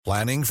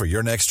Planning for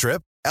your next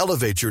trip?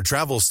 Elevate your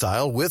travel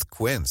style with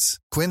Quince.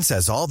 Quince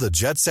has all the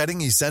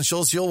jet-setting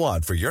essentials you'll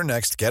want for your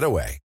next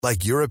getaway,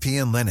 like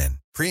European linen,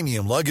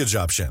 premium luggage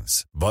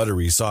options,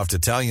 buttery soft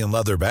Italian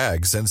leather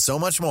bags, and so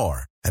much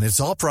more. And it's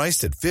all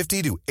priced at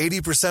 50 to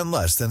 80%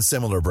 less than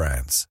similar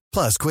brands.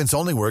 Plus, Quince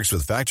only works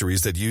with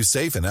factories that use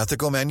safe and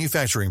ethical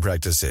manufacturing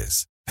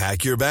practices.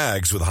 Pack your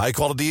bags with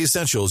high-quality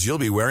essentials you'll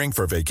be wearing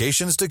for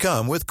vacations to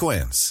come with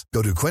Quince.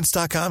 Go to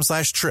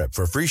quince.com/trip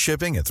for free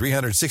shipping and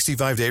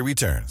 365-day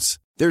returns.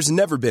 There's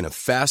never been a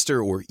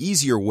faster or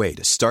easier way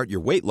to start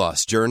your weight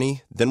loss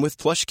journey than with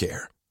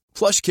PlushCare.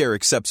 PlushCare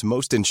accepts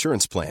most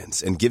insurance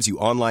plans and gives you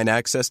online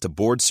access to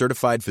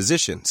board-certified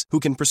physicians who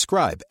can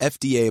prescribe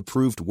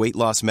FDA-approved weight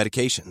loss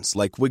medications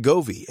like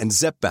Wegovy and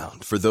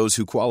Zepbound for those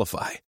who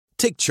qualify.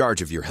 Take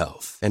charge of your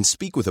health and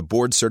speak with a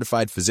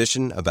board-certified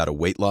physician about a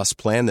weight loss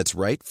plan that's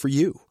right for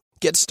you.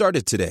 Get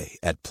started today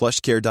at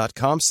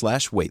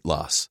plushcare.com/weight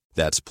loss.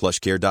 That's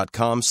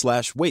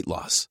plushcare.com/weight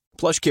loss.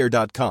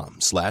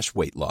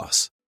 plushcare.com/weight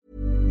loss.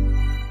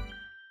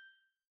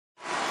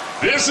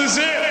 This is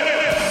it.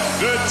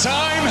 The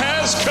time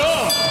has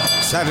come.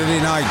 Saturday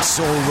night's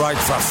all right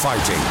for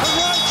fighting.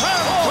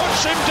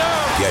 Push him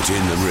down. Get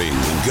in the ring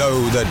and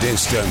go the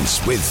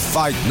distance with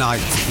Fight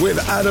Night with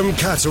Adam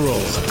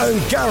Catterall and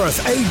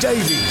Gareth A.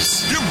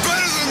 Davies. You're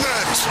better than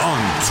that.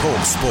 On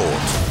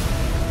TalkSport.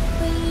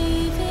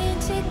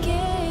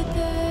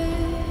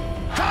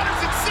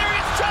 Connor's in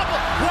serious trouble.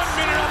 1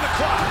 minute on the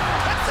clock.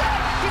 That's it.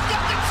 He's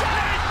got the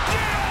chain.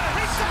 Yeah.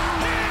 He's got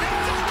it.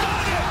 It's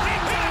done.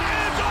 It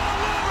is all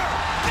over.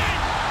 Nick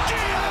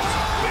Diaz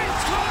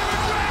beats Conor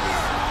McGregor.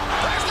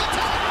 There's the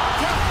time.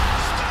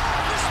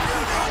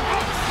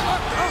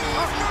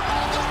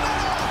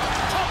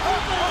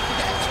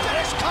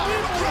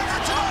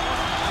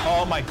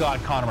 Oh my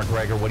God, Conor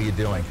McGregor, what are you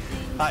doing?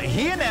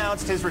 He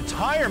announced his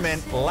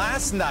retirement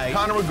last night.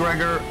 Conor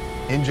McGregor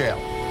in jail.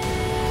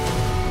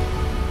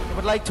 I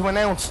would like to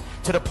announce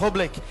to the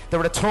public the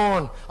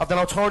return of the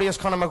notorious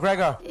Conor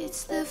McGregor.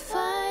 It's the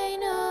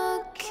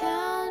final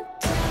countdown.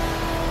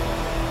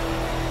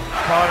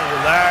 Conor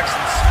relaxed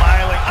and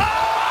smiling.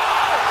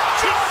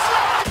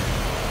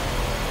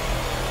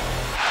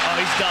 Oh,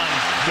 he's done.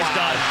 He's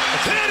done.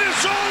 It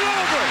is all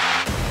over.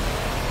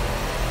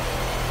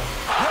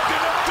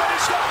 Looking up,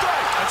 finish left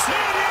right. That's it.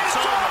 It is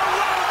all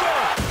over.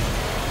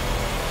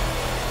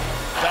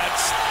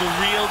 That's the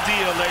real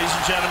deal, ladies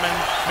and gentlemen.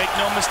 Make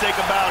no mistake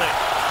about it.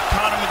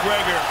 Conor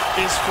McGregor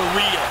is for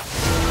real.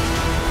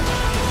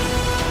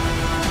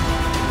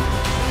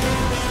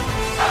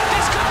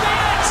 This could be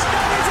it.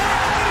 That is it.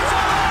 It is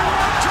all over.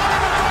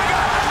 Conor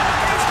McGregor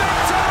is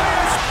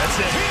victorious. That's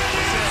it. It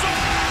is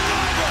all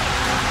over.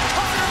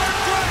 Conor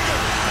McGregor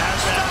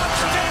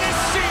stops Dennis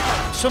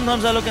Siver.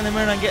 Sometimes I look in the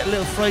mirror and get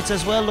little frights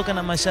as well looking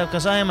at myself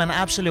because I am an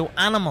absolute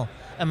animal,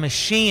 a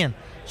machine.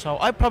 So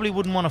I probably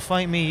wouldn't want to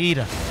fight me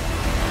either.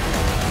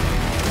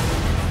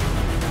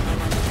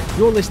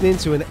 You're listening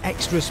to an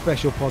extra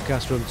special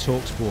podcast from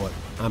TalkSport.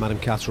 I'm Adam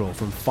Catterall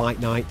from Fight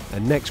Night,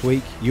 and next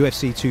week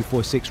UFC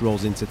 246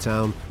 rolls into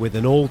town with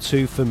an all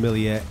too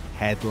familiar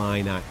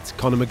headline act.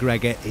 Conor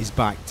McGregor is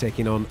back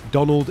taking on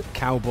Donald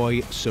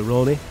Cowboy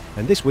Cerrone,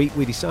 and this week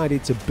we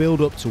decided to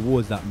build up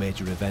towards that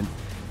major event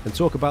and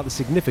talk about the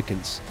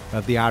significance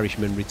of the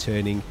Irishman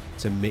returning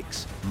to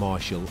mixed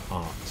martial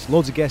arts.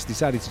 Loads of guests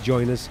decided to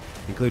join us,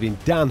 including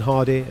Dan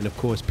Hardy and of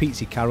course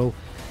Pete Carroll,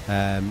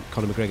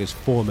 Conor McGregor's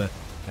former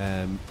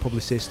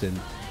publicist and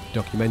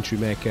documentary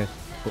maker.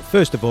 But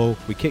first of all,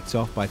 we kicked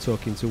off by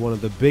talking to one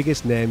of the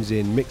biggest names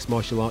in mixed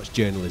martial arts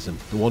journalism,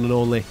 the one and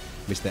only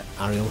Mr.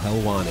 Ariel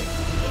Helwani.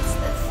 It's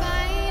the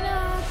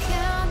final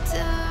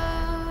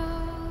countdown.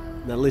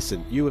 Now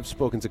listen, you have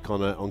spoken to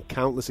Conor on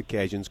countless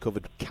occasions,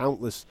 covered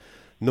countless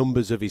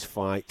numbers of his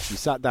fights. You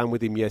sat down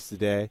with him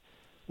yesterday.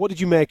 What did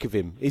you make of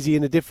him? Is he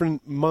in a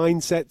different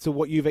mindset to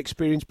what you've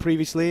experienced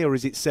previously, or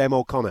is it same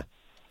old Conor?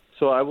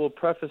 So I will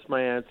preface my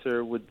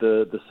answer with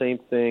the same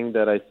thing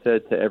that I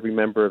said to every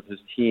member of his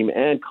team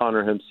and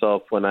Conor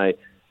himself when I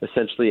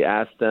essentially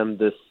asked them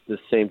this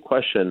same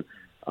question.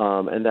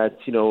 And that's,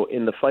 you know,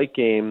 in the fight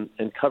game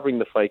and covering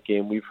the fight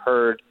game, we've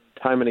heard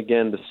time and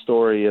again the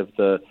story of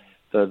the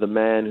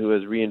man who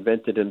has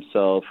reinvented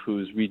himself,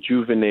 who's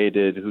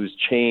rejuvenated, who's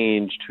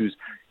changed, who's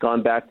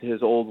gone back to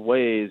his old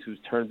ways, who's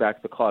turned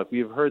back the clock. We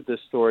have heard this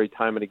story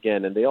time and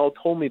again, and they all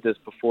told me this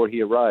before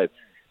he arrived.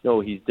 No,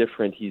 he's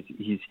different. He's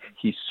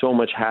so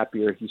much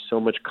happier. He's so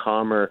much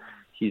calmer.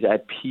 He's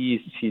at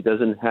peace. He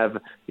doesn't have,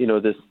 you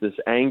know, this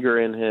anger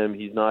in him.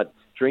 He's not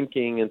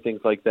drinking and things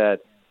like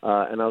that.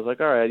 And I was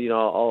like, all right, you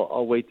know,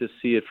 I'll wait to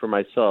see it for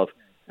myself.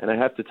 And I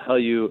have to tell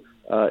you,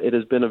 it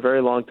has been a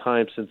very long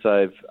time since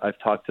I've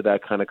talked to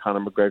that kind of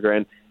Conor McGregor.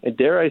 And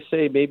dare I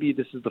say, maybe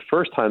this is the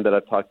first time that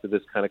I've talked to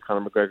this kind of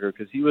Conor McGregor,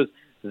 because he was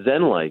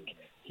zen-like.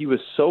 He was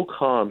so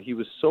calm. He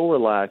was so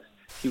relaxed.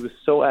 He was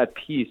so at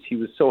peace. He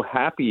was so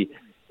happy.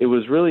 It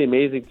was really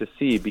amazing to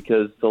see,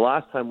 because the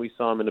last time we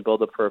saw him in a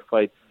build-up for a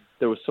fight,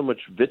 there was so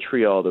much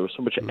vitriol, there was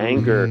so much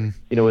anger,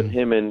 you know, with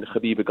him and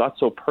Khabib. It got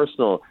so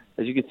personal.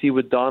 As you can see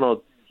with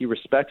Donald, He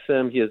respects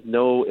him. He has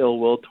no ill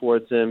will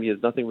towards him. He has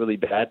nothing really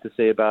bad to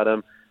say about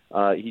him.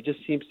 He just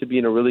seems to be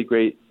in a really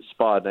great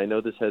spot, and I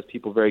know this has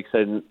people very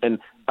excited. And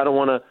I don't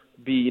want to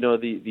be,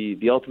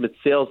 the ultimate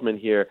salesman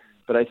here,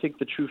 but I think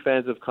the true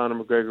fans of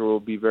Conor McGregor will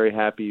be very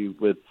happy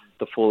with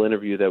the full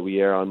interview that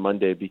we air on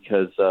Monday,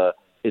 because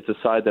it's a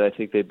side that I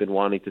think they've been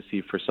wanting to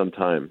see for some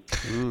time.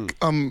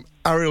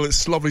 Ariel,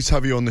 it's lovely to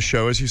have you on the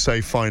show. As you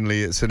say,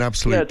 finally, it's an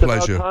absolute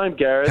pleasure. It's about time,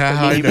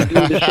 Gareth. You've been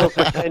doing the show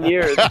for 10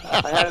 years.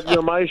 I have you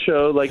on my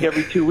show like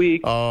every 2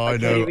 weeks. Oh, I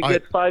know. Can't even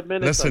get 5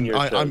 minutes on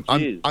your show.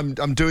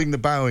 I'm doing the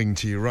bowing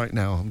to you right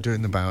now. I'm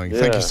doing the bowing.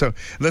 Thank you so.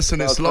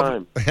 Listen, it's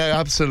lovely. Yeah,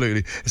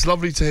 absolutely. It's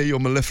lovely to hear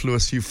your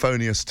mellifluous,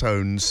 euphonious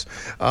tones.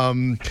 So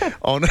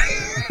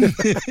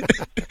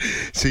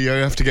you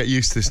have to get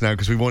used to this now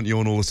because we want you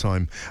on all the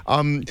time.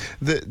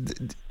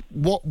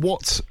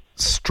 What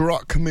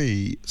struck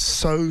me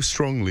so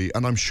strongly,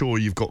 and I'm sure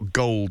you've got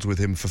gold with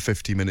him for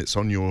 50 minutes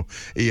on your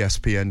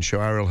ESPN show,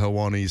 Ariel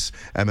Helwani's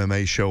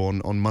MMA show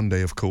on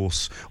Monday, of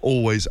course,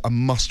 always a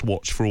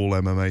must-watch for all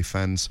MMA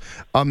fans,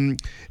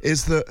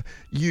 is that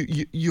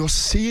you're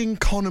seeing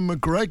Conor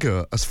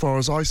McGregor, as far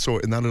as I saw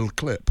it in that little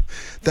clip.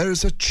 There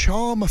is a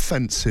charm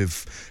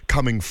offensive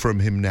coming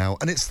from him now,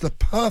 and it's the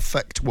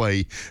perfect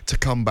way to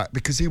come back,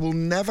 because he will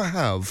never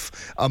have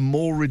a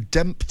more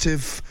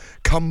redemptive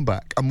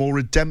comeback, a more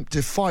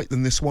redemptive fight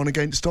than this one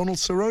against Donald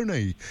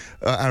Cerrone,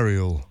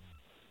 Ariel.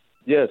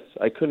 Yes,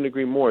 I couldn't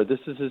agree more. This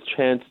is his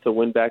chance to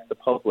win back the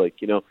public.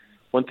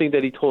 One thing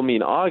that he told me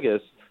in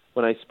August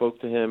when I spoke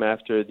to him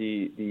after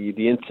the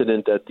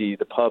incident at the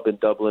pub in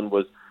Dublin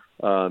was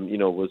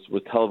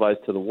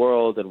televised to the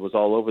world and was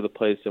all over the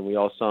place, and we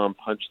all saw him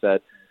punch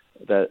that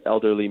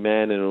elderly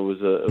man, and it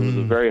was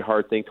a very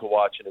hard thing to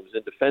watch, and it was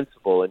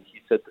indefensible. And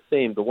he said the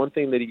same. The one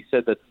thing that he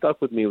said that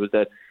stuck with me was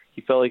that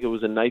he felt like it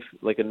was a knife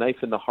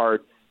in the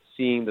heart,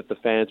 seeing that the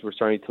fans were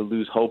starting to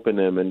lose hope in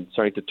him and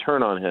starting to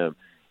turn on him.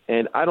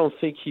 And I don't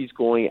think he's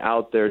going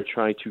out there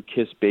trying to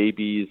kiss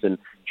babies and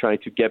trying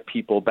to get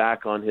people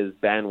back on his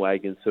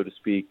bandwagon, so to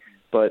speak.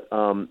 But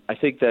I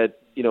think that,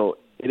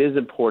 it is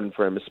important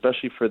for him,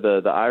 especially for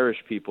the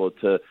Irish people,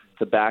 to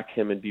back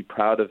him and be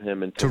proud of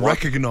him and to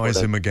recognise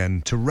him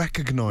again,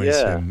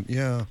 him.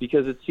 Yeah.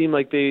 Because it seemed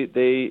like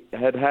they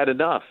had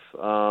enough.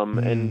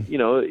 And,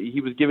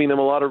 he was giving them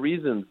a lot of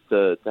reasons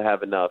to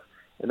have enough.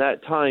 And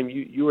that time,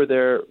 you were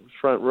there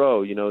front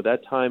row. That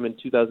time in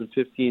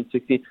 2015,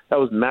 16, that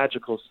was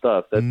magical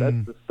stuff. That's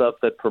the stuff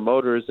that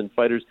promoters and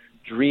fighters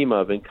dream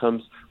of and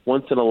comes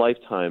once in a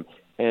lifetime.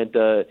 And,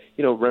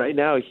 right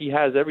now he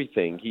has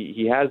everything.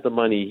 He has the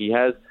money. He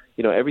has,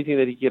 everything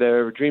that he could have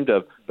ever dreamed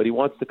of. But he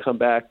wants to come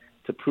back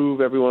to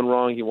prove everyone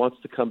wrong. He wants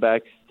to come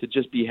back to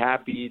just be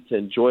happy, to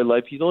enjoy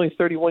life. He's only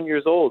 31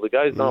 years old. The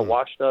guy's not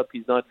washed up.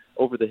 He's not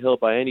over the hill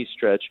by any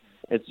stretch.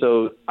 And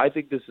so I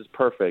think this is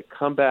perfect.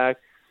 Come back.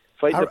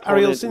 Fight the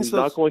opponent. He's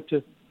not going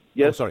to.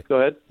 Yes, sorry. Go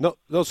ahead.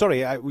 No,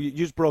 sorry. You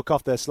just broke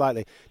off there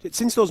slightly.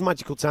 Since those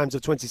magical times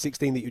of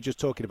 2016 that you were just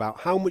talking about,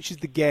 how much is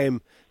the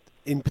game,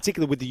 in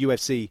particular with the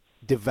UFC,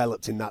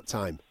 developed in that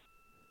time?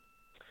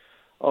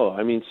 Oh,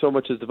 so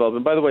much has developed.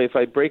 And by the way, if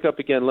I break up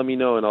again, let me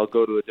know, and I'll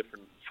go to a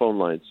different phone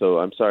line. So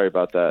I'm sorry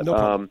about that. No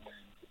problem.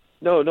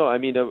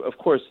 Of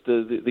course,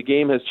 the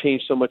game has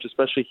changed so much,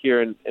 especially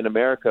here in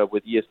America,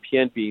 with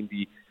ESPN being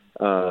the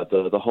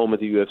home of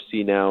the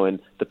UFC now, and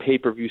the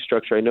pay-per-view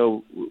structure. I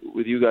know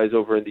with you guys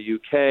over in the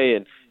UK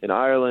and in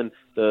Ireland,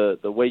 the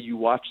way you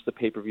watch the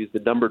pay-per-views, the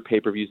numbered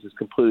pay-per-views, is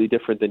completely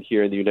different than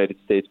here in the United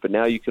States. But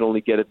now you can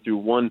only get it through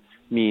one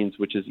means,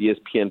 which is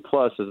ESPN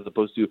Plus, as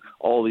opposed to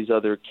all these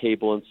other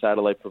cable and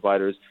satellite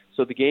providers.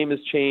 So the game has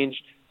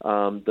changed.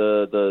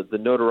 The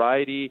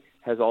notoriety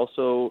has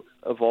also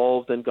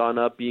evolved and gone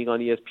up, being on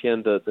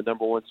ESPN, the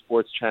number one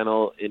sports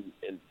channel in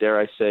dare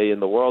I say, in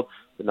the world.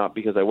 Not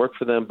because I work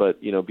for them, but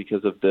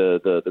because of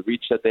the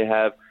reach that they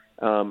have.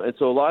 And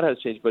so a lot has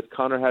changed, but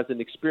Conor hasn't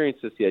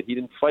experienced this yet. He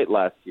didn't fight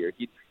last year.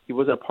 He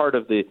wasn't a part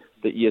of the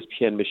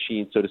ESPN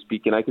machine, so to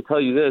speak. And I can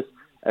tell you this,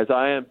 as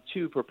I am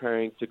too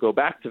preparing to go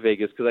back to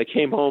Vegas, because I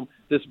came home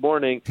this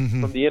morning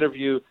from the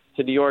interview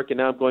to New York, and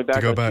now I'm going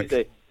back on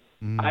Tuesday.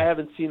 I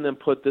haven't seen them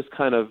put this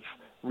kind of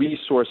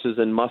resources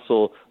and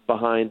muscle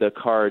behind a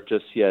card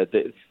just yet.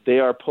 They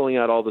are pulling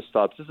out all the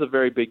stops. This is a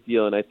very big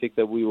deal, and I think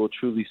that we will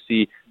truly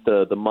see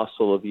the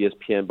muscle of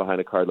ESPN behind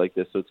a card like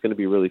this, so it's going to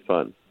be really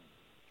fun.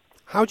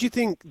 How do you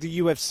think the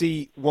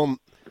UFC want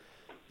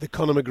the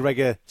Conor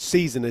McGregor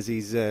season, as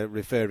he's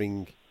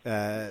referring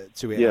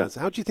to it as?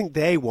 How do you think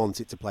they want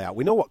it to play out?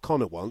 We know what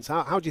Conor wants.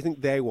 How do you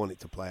think they want it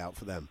to play out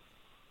for them?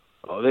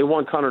 Oh, they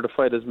want Conor to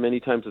fight as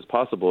many times as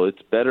possible.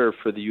 It's better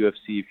for the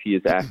UFC if he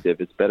is active.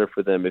 It's better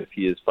for them if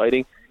he is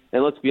fighting.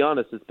 And let's be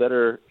honest, it's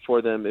better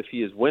for them if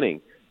he is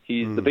winning.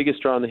 He's the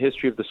biggest draw in the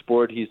history of the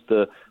sport. He's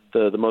the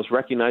most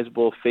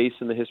recognizable face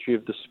in the history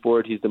of the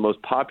sport. He's the most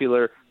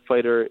popular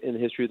fighter in the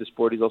history of the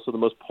sport. He's also the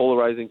most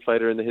polarizing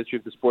fighter in the history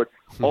of the sport.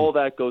 All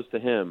that goes to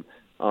him.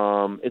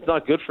 It's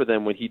not good for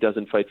them when he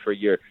doesn't fight for a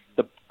year.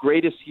 The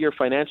greatest year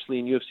financially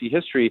in UFC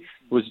history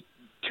was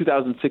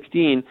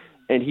 2016,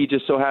 and he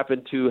just so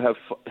happened to have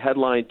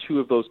headlined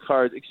three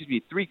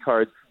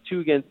cards, 2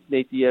 against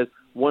Nate Diaz,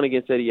 1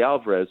 against Eddie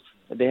Alvarez.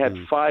 And they had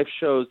 5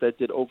 shows that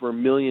did over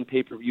 1 million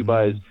pay-per-view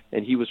buys,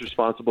 and he was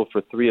responsible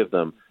for 3 of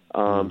them.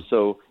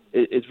 So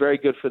it's very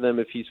good for them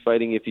if he's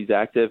fighting, if he's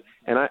active.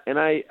 And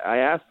I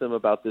asked him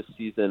about this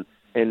season,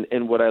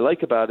 and what I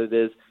like about it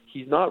is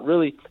he's not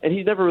really, and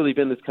he's never really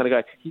been this kind of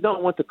guy. He's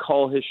not one to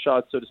call his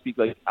shots, so to speak.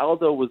 Like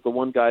Aldo was the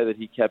one guy that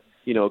he kept,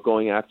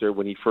 going after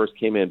when he first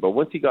came in. But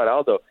once he got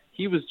Aldo,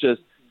 he was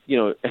just,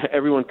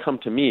 everyone come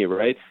to me,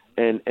 right?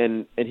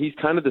 And he's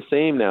kind of the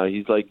same now.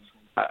 He's like,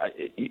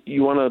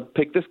 you want to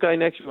pick this guy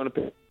next? You want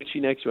to pick Richie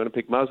next? You want to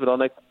pick Masvidal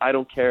next? I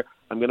don't care.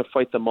 I'm going to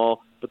fight them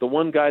all. But the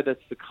one guy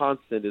that's the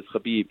constant is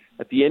Khabib.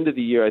 At the end of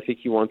the year, I think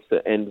he wants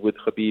to end with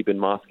Khabib in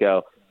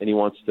Moscow, and he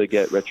wants to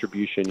get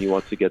retribution. He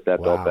wants to get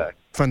that belt back.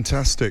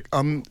 Fantastic.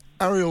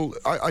 Ariel,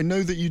 I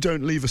know that you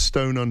don't leave a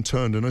stone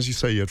unturned, and as you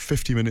say, you had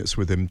 50 minutes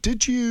with him.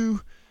 Did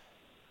you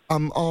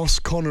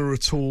ask Conor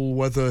at all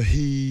whether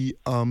he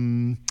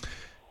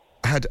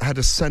had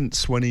a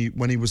sense when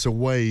he was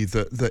away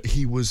that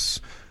he was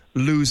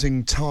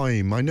losing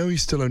time? I know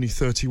he's still only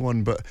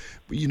 31, but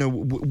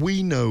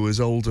we know as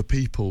older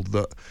people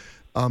that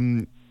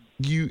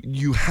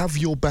you have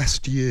your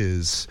best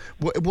years.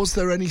 Was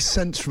there any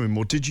sense from him,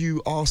 or did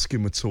you ask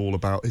him at all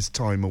about his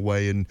time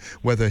away and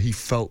whether he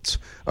felt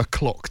a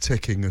clock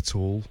ticking at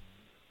all?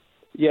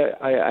 Yeah,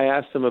 I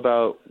asked him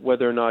about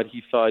whether or not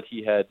he thought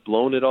he had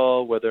blown it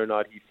all, whether or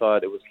not he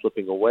thought it was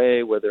slipping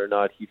away, whether or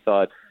not he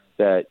thought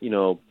that,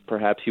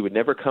 perhaps he would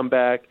never come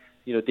back.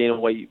 Dana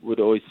White would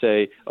always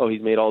say, oh,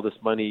 he's made all this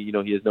money,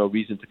 he has no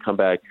reason to come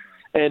back.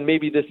 And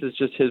maybe this is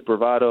just his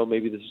bravado,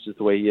 maybe this is just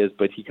the way he is,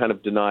 but he kind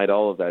of denied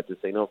all of that to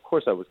say, no, of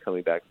course I was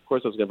coming back. Of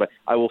course I was going to fight.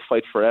 I will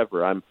fight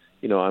forever.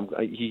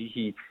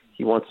 He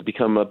wants to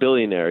become a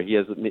billionaire. He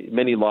has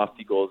many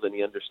lofty goals, and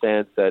he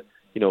understands that,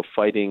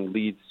 fighting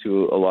leads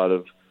to a lot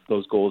of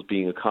those goals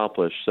being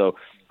accomplished. So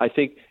I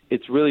think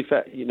it's really,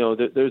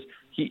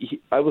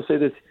 I will say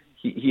this,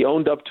 he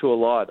owned up to a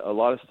lot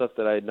of stuff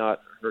that I had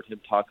not heard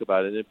him talk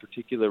about, and in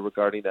particular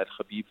regarding that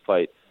Khabib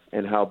fight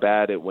and how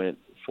bad it went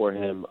for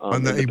him.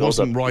 And that he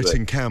wasn't right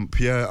in camp.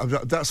 Yeah,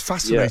 that's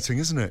fascinating,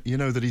 isn't it?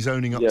 That he's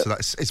owning up to that.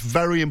 It's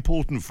very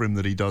important for him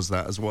that he does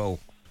that as well.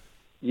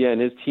 Yeah,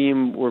 and his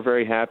team were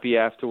very happy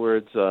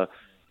afterwards.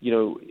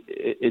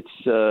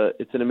 It's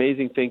an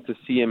amazing thing to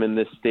see him in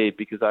this state,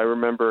 because I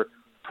remember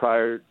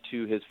prior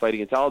to his fight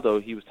against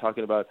Aldo, he was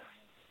talking about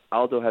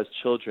Aldo has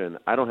children.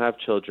 I don't have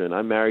children.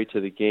 I'm married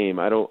to the game.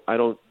 I don't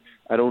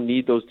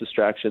need those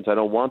distractions. I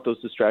don't want those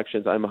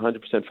distractions. I'm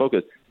 100%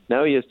 focused.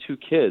 Now he has 2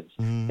 kids,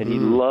 and he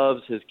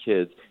loves his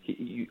kids.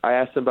 I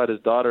asked him about his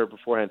daughter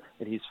beforehand,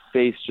 and his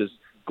face just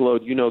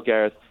glowed.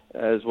 Gareth,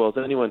 as well as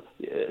anyone,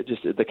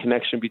 just the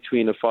connection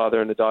between a father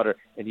and a daughter.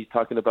 And he's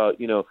talking about,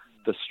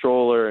 the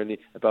stroller and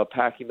about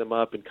packing them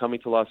up and coming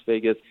to Las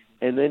Vegas.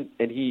 And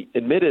he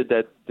admitted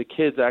that the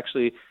kids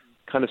actually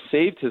kind of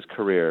saved his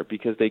career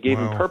because they gave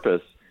him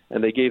purpose.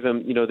 And they gave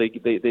him,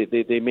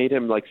 they made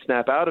him like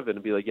snap out of it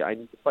and be like, yeah, I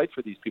need to fight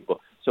for these people.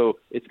 So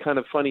it's kind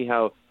of funny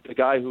how the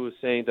guy who was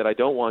saying that I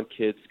don't want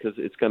kids because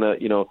it's going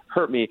to,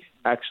 hurt me,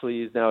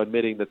 actually is now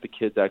admitting that the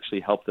kids actually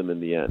helped him in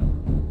the end.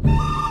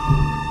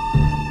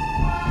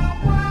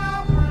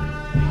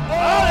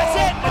 Oh, that's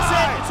it.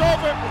 It's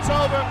over. It's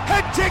over.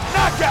 Head kick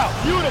knockout.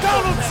 Beautiful.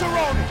 Donald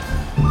Cerrone.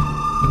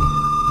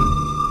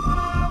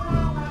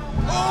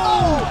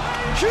 Oh,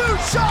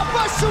 huge shot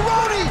by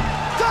Cerrone.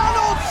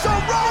 Donald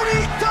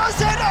Cerrone does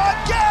it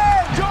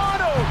again!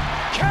 Donald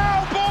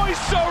Cowboy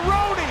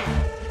Cerrone!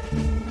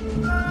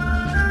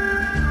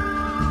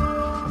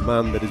 A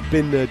man that has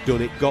been there,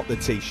 done it, got the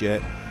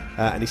T-shirt,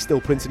 and he's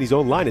still printing his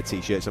own line of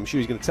T-shirts. I'm sure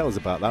he's going to tell us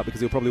about that, because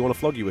he'll probably want to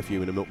flog you a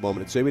few in a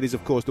moment or two. It is,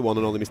 of course, the one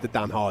and only Mr.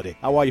 Dan Hardy.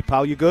 How are you,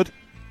 pal? You good?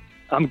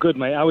 I'm good,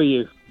 mate. How are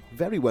you?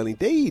 Very well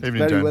indeed.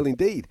 Evening, Dan. Well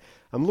indeed.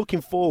 I'm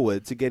looking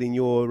forward to getting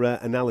your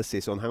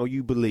analysis on how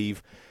you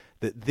believe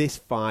that this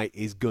fight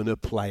is going to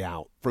play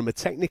out. From a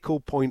technical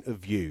point of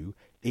view,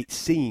 it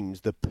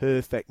seems the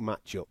perfect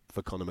matchup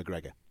for Conor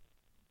McGregor.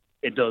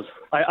 It does.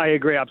 I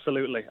agree,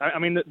 absolutely. I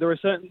mean, there are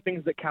certain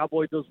things that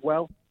Cowboy does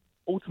well.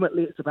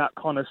 Ultimately, it's about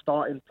Conor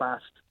starting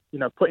fast,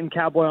 putting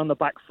Cowboy on the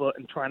back foot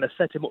and trying to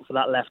set him up for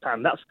that left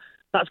hand.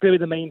 That's going to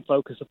be the main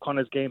focus of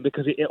Conor's game,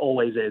 because it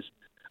always is.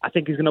 I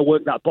think he's going to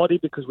work that body,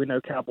 because we know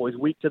Cowboy's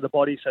weak to the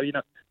body. So,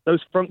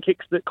 those front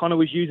kicks that Conor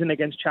was using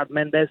against Chad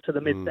Mendes to the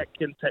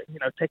midsection,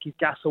 take his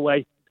gas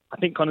away. I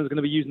think Conor's going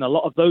to be using a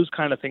lot of those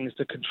kind of things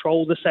to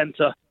control the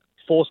center,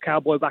 force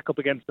Cowboy back up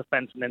against the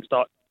fence, and then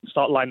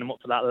start lining him up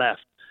for that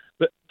left.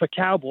 But for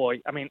Cowboy,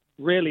 I mean,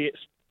 really,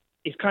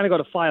 he's kind of got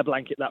a fire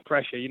blanket, that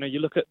pressure. You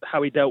look at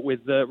how he dealt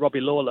with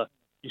Robbie Lawler.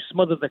 You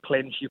smother the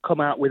clinch, you come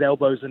out with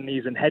elbows and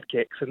knees and head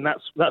kicks, and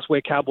that's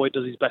where Cowboy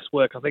does his best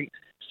work. I think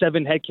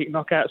 7 head kick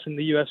knockouts in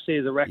the UFC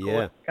is a record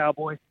for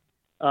Cowboy.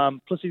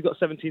 Plus, he's got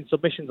 17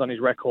 submissions on his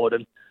record,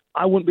 and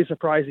I wouldn't be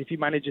surprised if he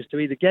manages to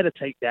either get a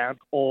takedown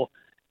or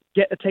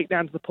get a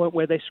takedown to the point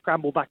where they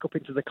scramble back up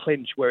into the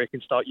clinch, where he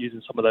can start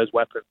using some of those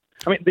weapons.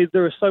 I mean,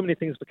 there are so many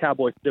things for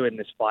Cowboy to do in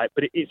this fight,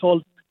 but it's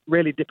all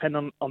really depend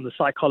on the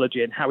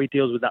psychology and how he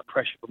deals with that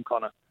pressure from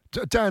Conor.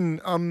 Dan,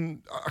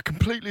 I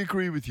completely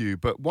agree with you,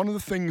 but one of the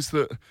things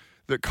that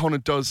Conor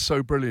does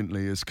so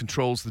brilliantly is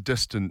controls the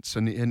distance,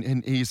 and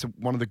he's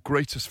one of the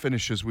greatest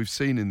finishers we've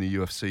seen in the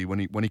UFC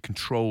when he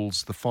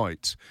controls the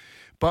fight.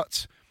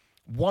 But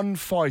one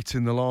fight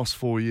in the last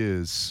 4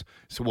 years,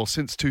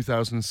 since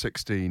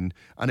 2016,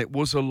 and it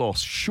was a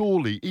loss.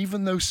 Surely,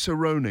 even though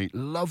Cerrone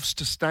loves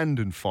to stand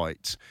and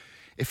fight,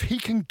 if he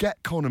can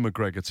get Conor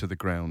McGregor to the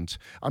ground,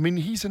 I mean,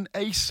 he's an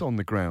ace on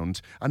the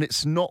ground, and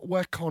it's not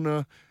where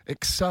Conor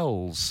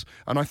excels.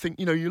 And I think,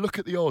 you look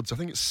at the odds, I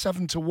think it's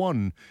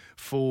 7-1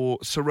 for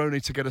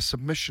Cerrone to get a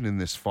submission in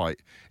this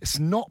fight. It's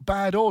not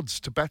bad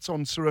odds to bet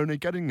on Cerrone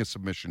getting a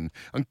submission,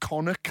 and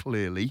Conor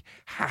clearly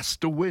has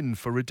to win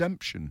for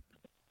redemption.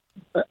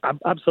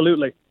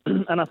 Absolutely.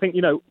 And I think,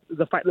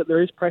 the fact that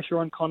there is pressure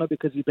on Conor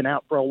because he's been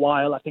out for a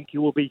while, I think he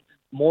will be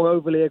more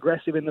overly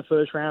aggressive in the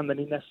first round than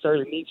he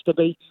necessarily needs to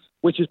be,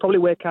 which is probably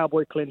where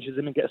Cowboy clinches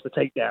him and gets the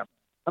takedown.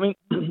 I mean,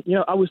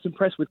 I was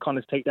impressed with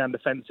Conor's takedown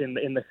defense in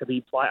the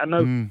Khabib fight. I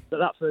know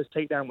that first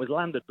takedown was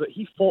landed, but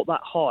he fought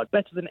that hard,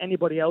 better than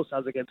anybody else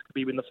has against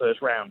Khabib in the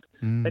first round.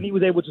 Then he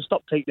was able to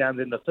stop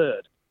takedowns in the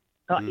third.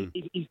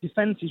 His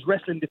defense, his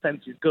wrestling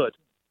defense is good.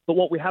 But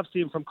what we have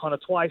seen from Conor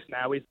twice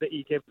now is that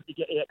he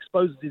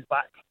exposes his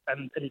back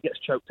and he gets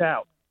choked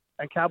out.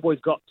 And Cowboy's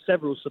got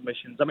several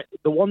submissions. I mean,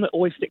 the one that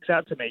always sticks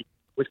out to me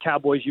was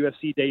Cowboy's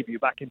UFC debut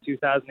back in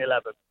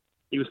 2011.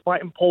 He was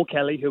fighting Paul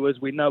Kelly, who, as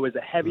we know, is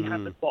a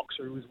heavy-handed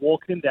boxer who was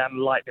walking him down and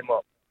lighting him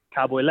up.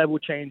 Cowboy level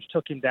change,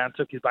 took him down,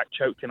 took his back,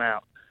 choked him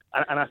out.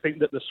 And I think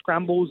that the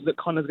scrambles that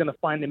Conor's going to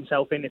find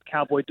himself in if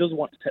Cowboy does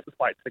want to take the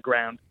fight to the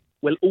ground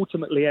will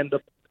ultimately end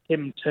up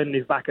him turning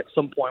his back at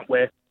some point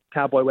where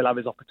Cowboy will have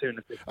his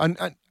opportunity.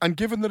 And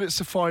given that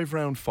it's a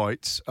 5-round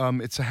fight,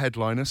 it's a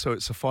headliner, so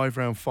it's a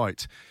 5-round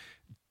fight.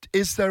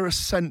 Is there a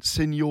sense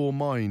in your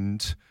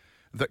mind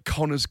that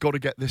Conor's got to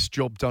get this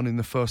job done in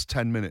the first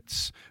 10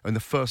 minutes, in the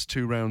first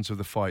 2 rounds of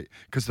the fight?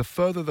 Because the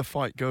further the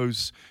fight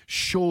goes,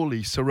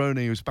 surely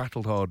Cerrone, who's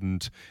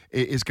battle-hardened,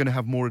 is going to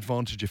have more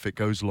advantage if it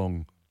goes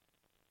long.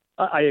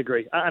 I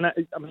agree. And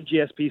I mean,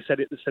 GSP said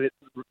it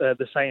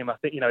the same. I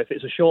think, if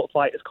it's a short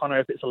fight, it's Conor.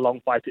 If it's a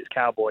long fight, it's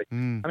Cowboy. I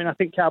mean, I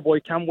think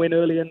Cowboy can win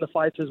early in the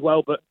fight as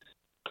well, but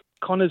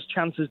Conor's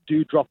chances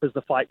do drop as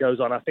the fight goes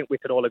on. I think we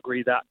could all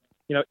agree that.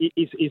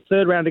 His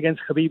third round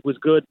against Khabib was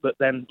good, but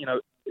then,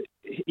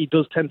 he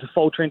does tend to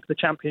falter into the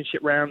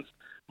championship rounds.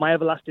 My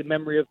everlasting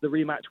memory of the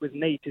rematch with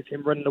Nate is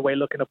him running away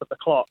looking up at the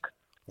clock.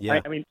 Yeah.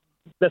 I mean,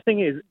 the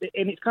thing is,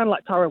 and it's kind of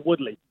like Tyron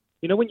Woodley.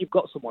 When you've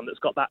got someone that's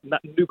got that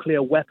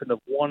nuclear weapon of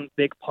one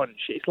big punch,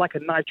 it's like a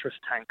nitrous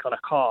tank on a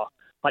car.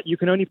 Like, you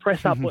can only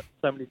press that button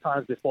so many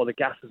times before the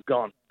gas is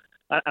gone.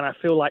 And I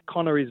feel like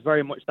Conor is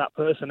very much that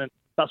person, and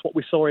that's what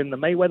we saw in the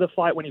Mayweather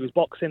fight when he was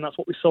boxing. That's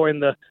what we saw in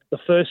the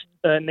first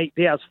Nate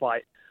Diaz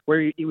fight,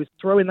 where he was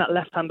throwing that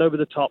left hand over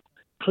the top,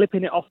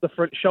 clipping it off the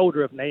front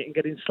shoulder of Nate and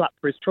getting slapped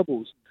for his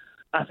troubles.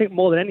 I think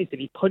more than anything,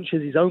 he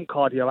punches his own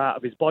cardio out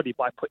of his body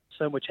by putting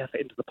so much effort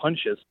into the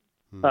punches.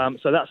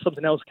 So that's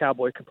something else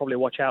Cowboy can probably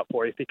watch out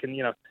for if he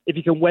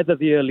can weather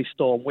the early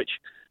storm, which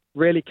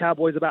really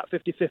Cowboy's about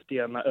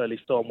 50-50 on that early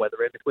storm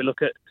weathering. If we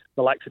look at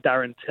the likes of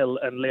Darren Till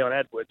and Leon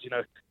Edwards,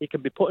 he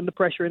can be putting the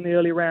pressure in the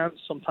early rounds.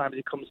 Sometimes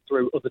he comes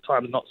through, other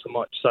times not so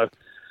much. So,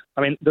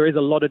 I mean, there is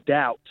a lot of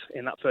doubt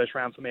in that first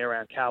round for me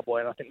around Cowboy,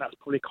 and I think that's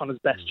probably Conor's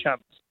best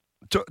chance.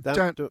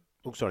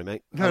 Sorry,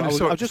 mate. No, I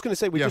was just going to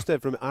say, we just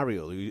heard from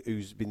Ariel,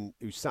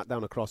 who sat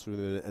down across from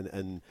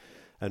him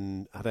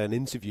and had an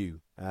interview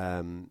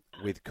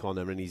with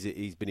Conor, and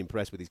he's been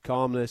impressed with his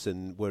calmness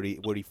and where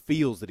he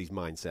feels that his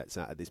mindset's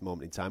at this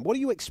moment in time. What are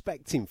you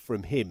expecting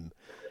from him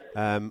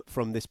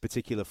from this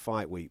particular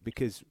fight week?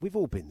 Because we've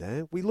all been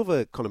there. We love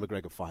a Conor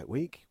McGregor fight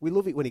week. We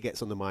love it when he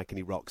gets on the mic and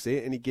he rocks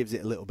it and he gives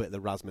it a little bit of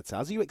the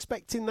razzmatazz. Are you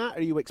expecting that? Or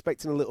are you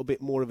expecting a little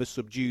bit more of a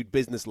subdued,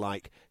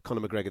 business-like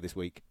Conor McGregor this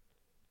week?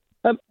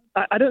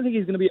 I don't think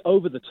he's going to be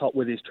over the top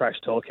with his trash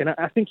talking.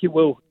 I think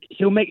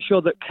he'll make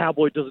sure that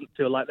Cowboy doesn't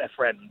feel like they're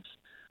friends.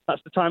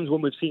 That's the times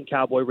when we've seen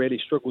Cowboy really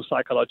struggle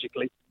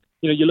psychologically.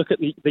 You look at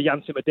the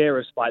Yancy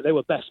Medeiros fight. They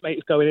were best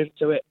mates going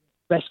into it,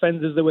 best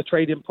friends as they were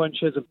trading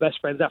punches, and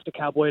best friends after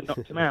Cowboy had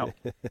knocked him out.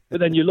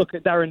 But then you look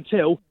at Darren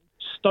Till,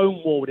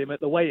 stonewalled him at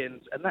the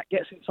weigh-ins, and that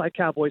gets inside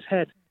Cowboy's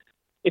head.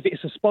 If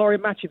it's a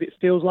sparring match, if it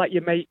feels like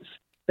your mates,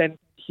 then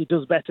he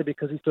does better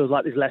because he feels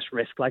like there's less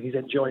risk, like he's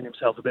enjoying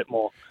himself a bit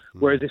more.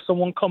 Whereas if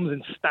someone comes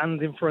and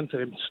stands in front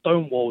of him,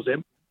 stonewalls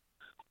him,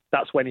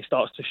 that's when he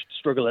starts to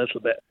struggle a little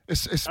bit.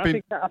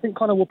 I think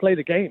Conor will play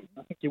the game.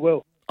 I think he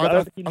will. I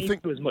don't think he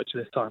needs to as much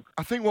this time.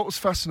 I think what was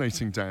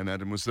fascinating, Dan,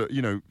 Adam, was that,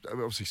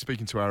 obviously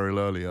speaking to Ariel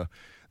earlier,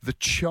 the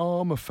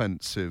charm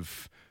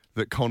offensive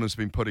that Conor's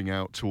been putting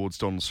out towards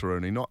Donald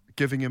Cerrone, not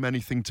giving him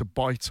anything to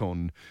bite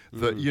on,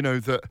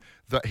 that,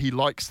 that he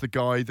likes the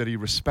guy, that he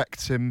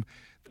respects him.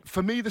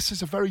 For me, this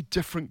is a very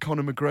different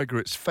Conor McGregor.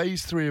 It's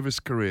phase 3 of his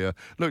career.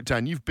 Look,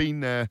 Dan, you've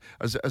been there,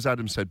 as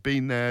Adam said,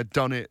 been there,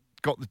 done it,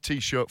 got the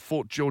T-shirt,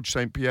 fought George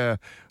St. Pierre,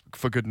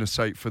 for goodness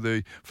sake, for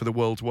the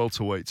world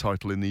welterweight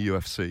title in the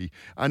UFC.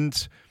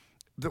 And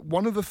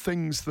one of the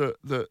things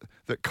that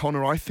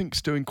Conor, I think,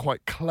 is doing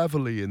quite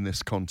cleverly in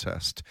this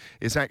contest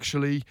is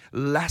actually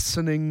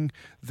lessening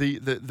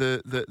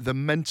the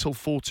mental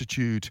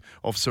fortitude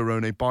of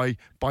Cerrone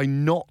by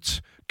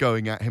not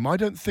going at him. I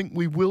don't think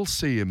we will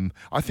see him.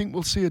 I think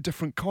we'll see a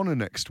different Conor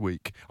next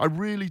week. I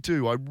really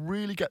do. I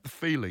really get the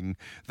feeling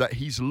that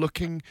he's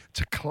looking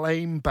to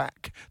claim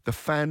back the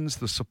fans,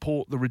 the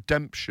support, the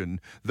redemption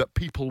that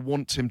people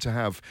want him to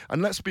have.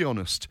 And let's be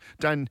honest,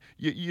 Dan,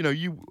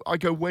 I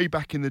go way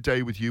back in the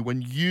day with you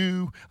when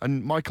you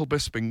and Michael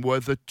Bisping were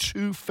the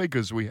two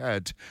figures we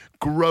had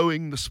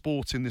growing the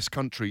sport in this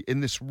country, in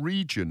this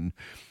region.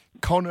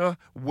 Conor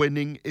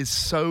winning is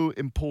so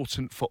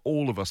important for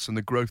all of us and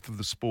the growth of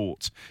the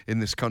sport in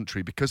this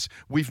country because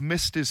we've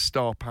missed his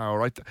star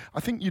power. I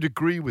think you'd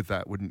agree with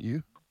that, wouldn't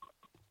you?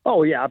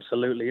 Oh, yeah,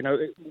 absolutely.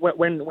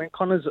 When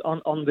Conor's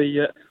on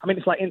the...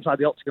 it's like Inside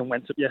the Octagon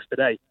went up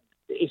yesterday.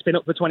 It's been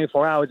up for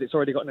 24 hours. It's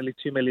already got nearly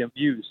 2 million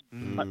views.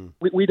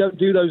 We don't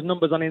do those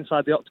numbers on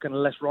Inside the Octagon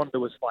unless Ronda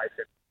was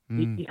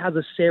fighting. He has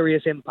a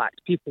serious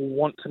impact. People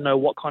want to know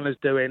what Conor's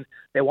doing.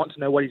 They want to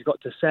know what he's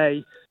got to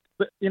say.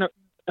 But,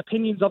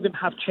 opinions of him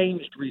have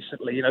changed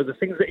recently. The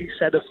things that he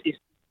said he's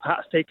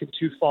perhaps taken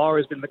too far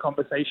has been the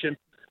conversation.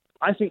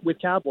 I think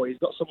with Cowboy, he's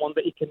got someone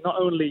that he can not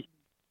only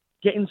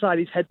get inside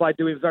his head by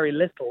doing very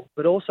little,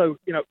 but also,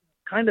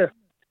 kind of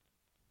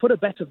put a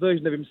better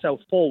version of himself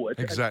forward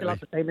and still have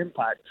the same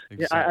impact.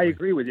 Exactly. Yeah, I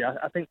agree with you.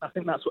 I think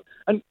that's what...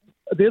 And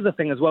the other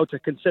thing as well to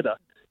consider,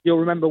 you'll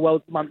remember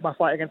my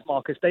fight against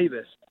Marcus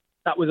Davis.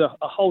 That was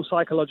a whole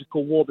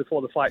psychological war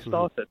before the fight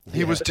started.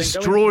 He was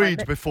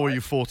destroyed before you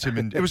fought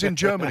him. It was in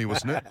Germany,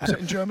 wasn't it? Was it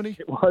in Germany?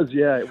 It was,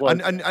 yeah, it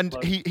was. And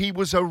he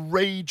was a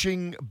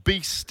raging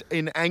beast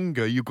in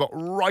anger. You got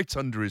right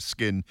under his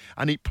skin,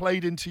 and he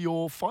played into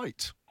your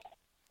fight.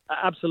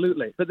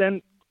 Absolutely. But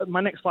then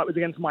my next fight was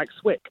against Mike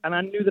Swick, and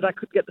I knew that I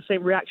could get the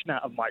same reaction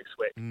out of Mike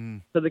Swick.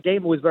 So the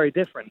game was very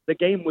different. The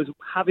game was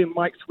having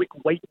Mike Swick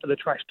wait for the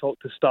trash talk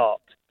to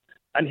start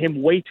and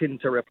him waiting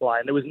to reply,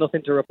 and there was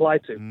nothing to reply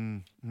to.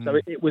 So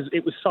it was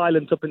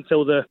silent up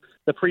until the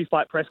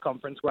pre-fight press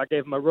conference where I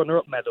gave him a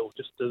runner-up medal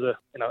just as a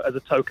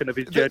token of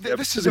his journey.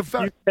 This is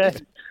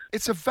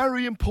it's a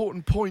very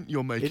important point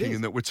you're making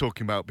and that we're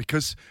talking about,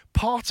 because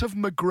part of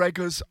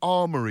McGregor's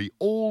armoury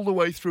all the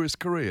way through his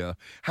career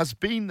has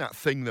been that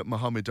thing that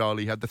Muhammad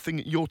Ali had, the thing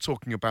that you're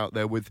talking about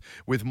there with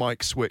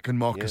Mike Swick and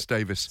Marcus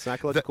Davis.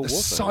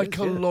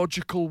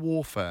 Psychological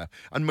warfare.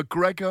 And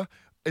McGregor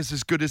is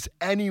as good as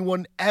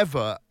anyone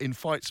ever in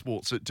fight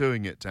sports at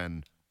doing it,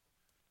 Dan.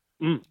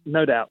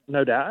 No doubt.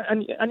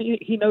 And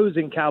he knows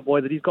in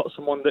Cowboy that he's got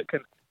someone that can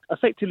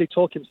effectively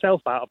talk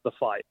himself out of the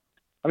fight.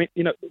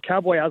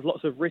 Cowboy has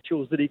lots of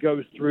rituals that he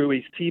goes through.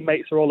 His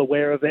teammates are all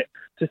aware of it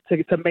to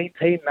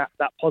maintain that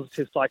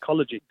positive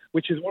psychology,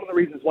 which is one of the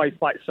reasons why he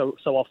fights so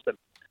often.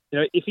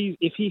 If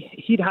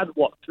he'd had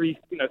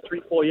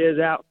 3-4 years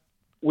out,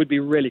 we'd be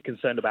really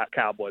concerned about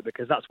Cowboy,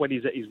 because that's when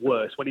he's at his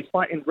worst. When he's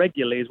fighting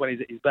regularly is when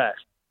he's at his best.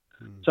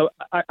 So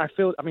I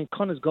feel,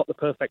 Conor's got the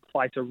perfect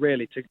fighter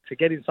really to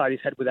get inside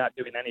his head without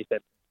doing anything,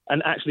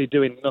 and actually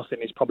doing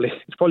nothing is probably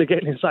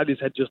getting inside his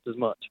head just as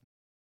much.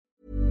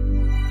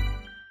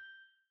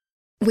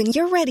 When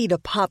you're ready to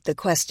pop the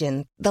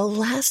question, the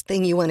last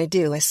thing you want to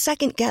do is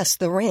second guess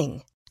the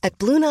ring. At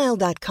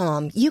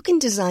BlueNile.com, you can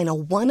design a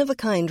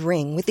one-of-a-kind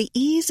ring with the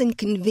ease and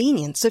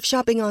convenience of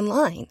shopping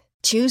online.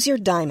 Choose your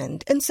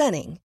diamond and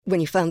setting. When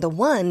you find the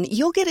one,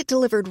 you'll get it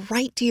delivered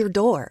right to your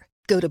door.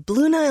 Go to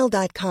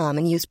BlueNile.com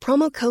and use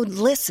promo code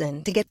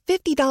LISTEN to get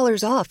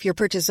 $50 off your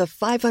purchase of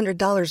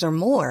 $500 or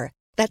more.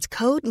 That's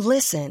code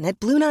LISTEN at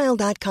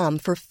BlueNile.com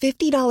for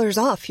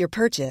 $50 off your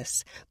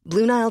purchase.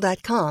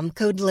 BlueNile.com,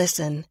 code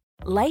LISTEN.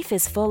 Life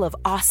is full of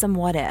awesome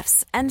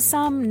what-ifs, and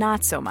some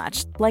not so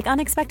much, like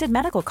unexpected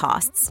medical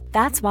costs.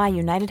 That's why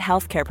United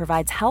Healthcare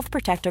provides Health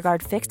Protector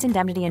Guard fixed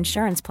indemnity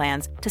insurance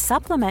plans to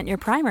supplement your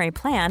primary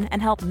plan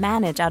and help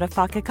manage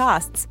out-of-pocket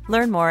costs.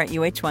 Learn more at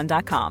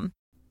UH1.com.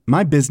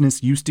 My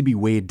business used to be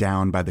weighed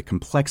down by the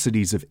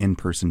complexities of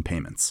in-person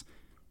payments.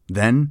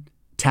 Then,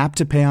 Tap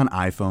to Pay on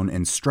iPhone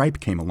and Stripe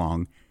came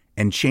along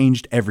and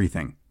changed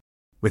everything.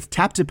 With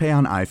Tap to Pay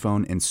on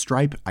iPhone and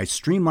Stripe, I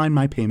streamlined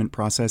my payment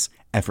process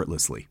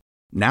effortlessly.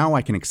 Now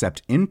I can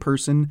accept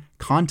in-person,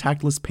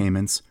 contactless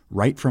payments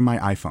right from my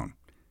iPhone.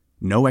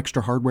 No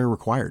extra hardware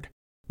required.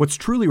 What's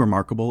truly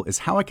remarkable is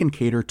how I can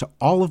cater to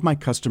all of my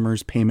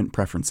customers' payment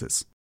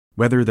preferences.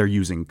 Whether they're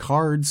using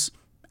cards,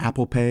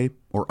 Apple Pay,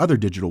 or other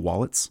digital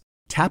wallets,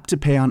 Tap to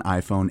Pay on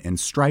iPhone and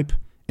Stripe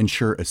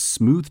ensure a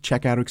smooth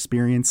checkout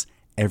experience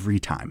every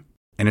time.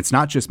 And it's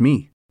not just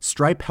me.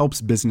 Stripe helps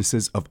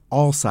businesses of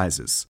all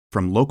sizes,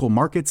 from local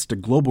markets to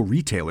global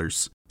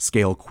retailers,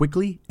 scale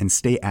quickly and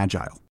stay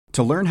agile.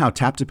 To learn how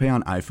Tap to Pay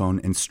on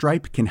iPhone and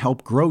Stripe can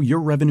help grow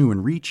your revenue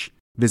and reach,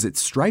 visit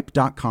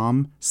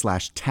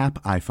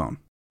stripe.com/tapiphone.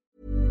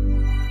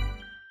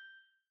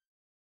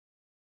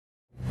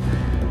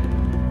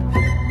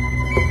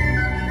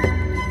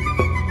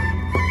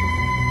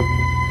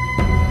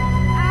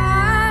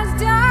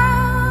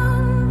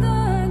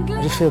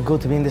 just feel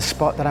good to be in this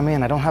spot that I'm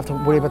in. I don't have to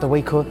worry about the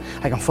weight cut.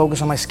 I can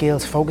focus on my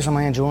skills, focus on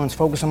my endurance,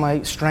 focus on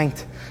my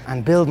strength,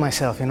 and build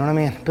myself, you know what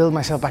I mean? Build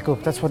myself back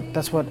up. That's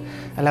what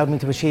allowed me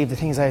to achieve the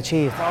things I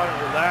achieved.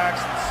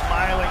 Relaxed and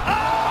smiling.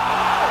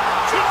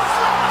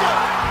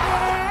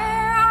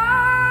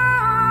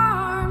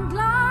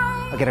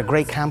 I'll get a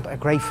great camp, a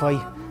great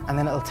fight, and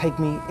then it'll take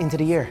me into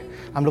the year.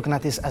 I'm looking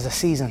at this as a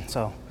season,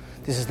 so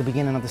this is the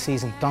beginning of the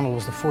season. Donald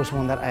was the first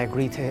one that I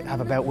agreed to have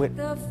a bout with.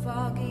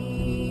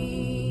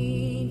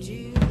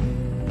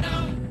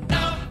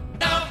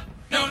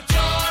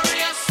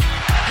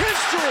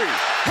 History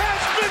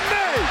has been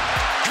made.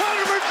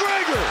 Conor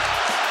McGregor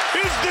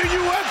is the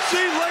UFC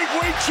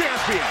lightweight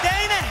champion.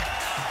 Dana,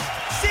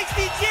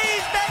 60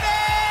 G's, baby!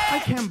 I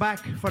came back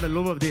for the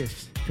love of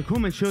this, to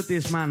come and shut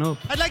this man up.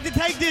 I'd like to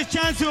take this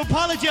chance to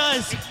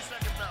apologise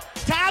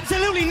to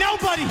absolutely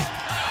nobody.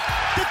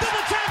 The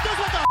double champ does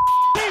what the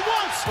he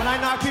wants. When I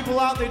knock people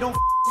out, they don't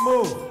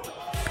move.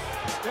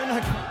 They're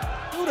not.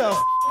 Who the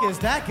is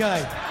that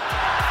guy?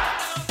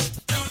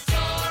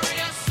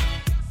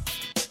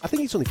 I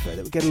think it's only fair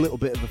that we get a little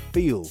bit of a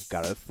feel,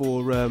 Gareth,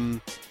 for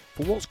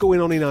what's going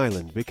on in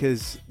Ireland,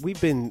 because we've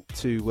been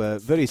to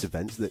various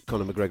events that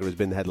Conor McGregor has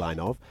been the headline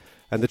of,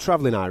 and the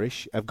travelling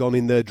Irish have gone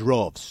in their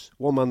droves.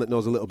 One man that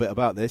knows a little bit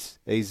about this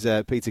is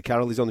Peter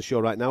Carroll. He's on the show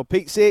right now.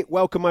 Pete,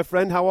 welcome, my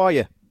friend. How are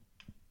you?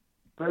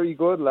 Very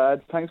good,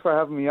 lads. Thanks for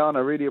having me on. I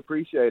really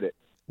appreciate it.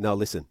 No,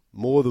 listen,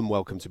 more than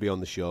welcome to be on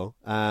the show.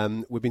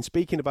 We've been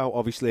speaking about,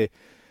 obviously,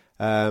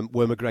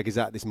 where McGregor's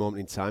at this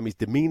moment in time. His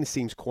demeanour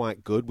seems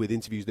quite good with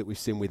interviews that we've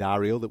seen with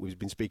Ariel that we've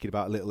been speaking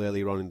about a little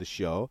earlier on in the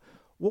show.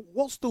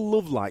 What's the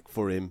love like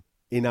for him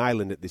in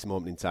Ireland at this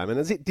moment in time? And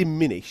has it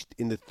diminished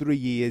in the 3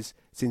 years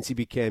since he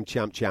became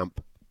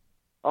champ?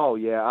 Oh,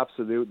 yeah,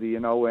 absolutely. You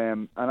know,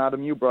 and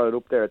Adam, you brought it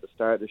up there at the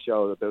start of the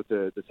show about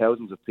the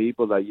thousands of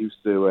people that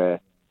used to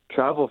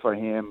travel for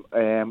him.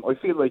 I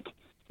feel like,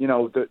 you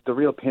know, the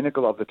real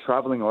pinnacle of the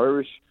travelling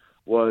Irish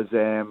was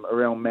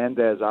around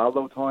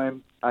Mendes-Aldo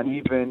time. And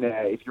even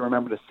if you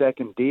remember the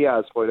second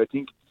Diaz fight, I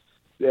think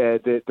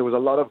there was a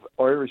lot of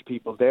Irish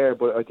people there,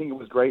 but I think it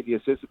was greatly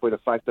assisted by the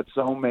fact that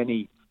so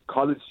many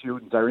college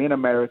students are in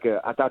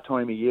America at that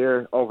time of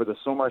year over the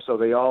summer, so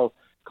they all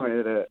kind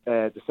of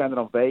descended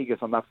on Vegas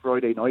on that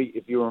Friday night,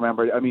 if you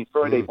remember. I mean,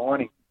 Friday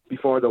morning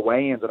before the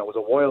weigh-ins, and it was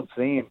a wild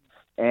scene.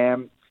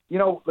 You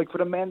know, like for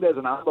the Mendes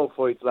and Aldo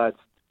fights, lads,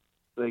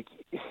 like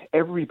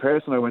every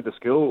person I went to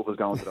school with was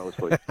going to those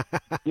fights.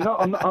 You know,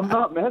 I'm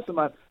not messing,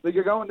 man. Like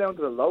you're going down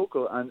to the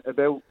local, and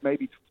about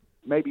maybe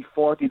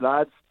 40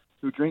 lads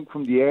who drink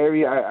from the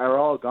area are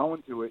all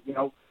going to it. You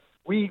know,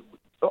 we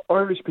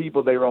Irish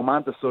people, they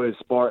romanticise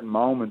sporting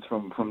moments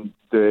from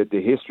the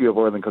history of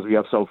Ireland because we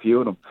have so few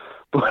of them.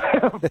 But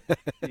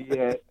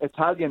the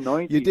Italian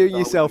 90s... You're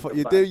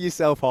doing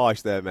yourself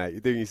harsh there, mate. You're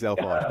doing yourself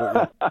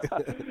harsh.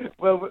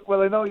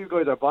 Well, I know you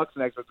guys are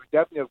boxing experts. We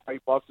definitely have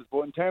great boxers.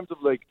 But in terms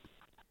of, like,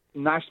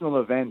 national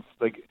events,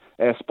 like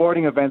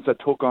sporting events that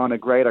took on a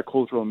greater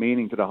cultural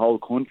meaning to the whole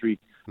country,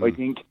 I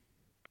think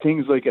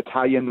things like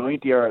Italian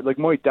 90 are... Like,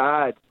 my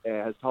dad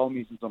has told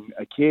me since I'm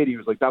a kid, he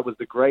was like, that was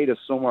the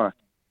greatest summer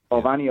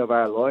of any of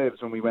our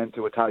lives when we went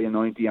to Italian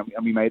 90 and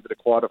we made it to the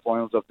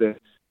quarterfinals of the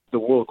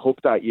World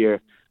Cup that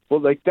year.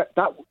 But like that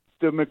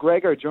the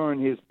McGregor during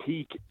his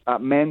peak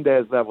at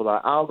Mendes level,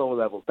 at Aldo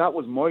level, that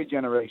was my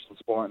generation's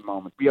sporting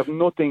moment. We have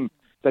nothing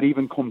that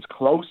even comes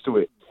close to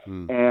it.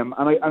 And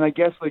I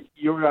guess like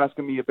you were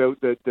asking me about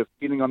the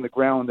feeling on the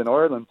ground in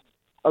Ireland,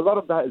 a lot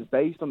of that is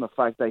based on the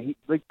fact that he,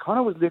 like,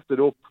 Conor was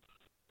lifted up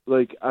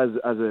like as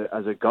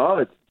a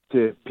god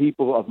to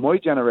people of my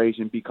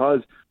generation because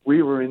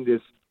we were in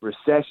this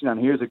recession, and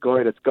here's a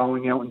guy that's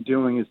going out and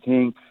doing his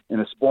thing in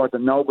a sport that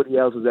nobody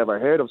else has ever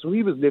heard of. So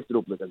he was lifted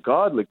up like a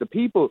god. Like the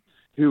people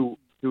who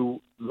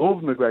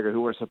loved McGregor,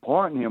 who were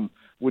supporting him,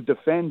 would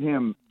defend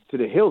him to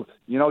the hilt.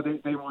 You know,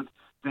 they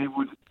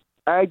would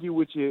argue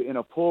with you in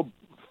a pub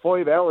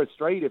 5 hours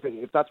straight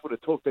if that's what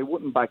it took. They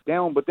wouldn't back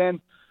down. But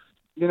then,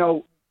 you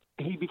know,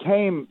 he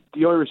became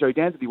the Irish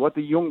identity, what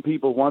the young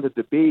people wanted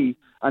to be.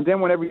 And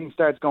then when everything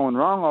starts going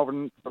wrong over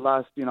the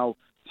last,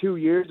 2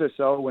 years or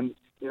so, when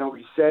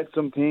he said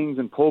some things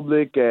in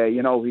public.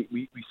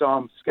 We saw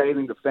him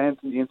scaling the fence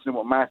in the incident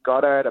with Mark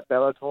Goddard at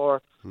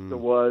Bellator. There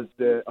was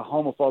a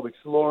homophobic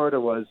slur. There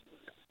was,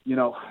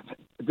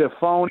 the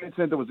phone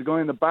incident. There was a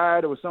guy in the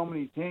bar. There was so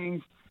many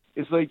things.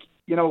 It's like,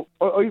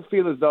 I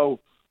feel as though,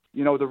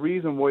 the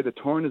reason why the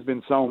turn has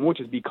been so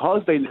much is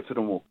because they lifted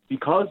him up,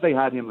 because they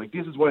had him. Like,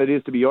 this is what it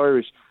is to be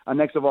Irish. And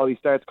next of all, he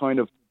starts kind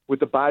of with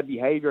the bad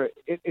behaviour.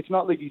 It's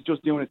not like he's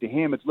just doing it to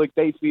him. It's like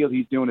they feel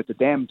he's doing it to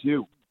them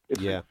too.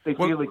 They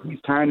feel like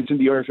he's tarnishing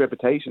the Irish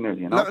reputation there,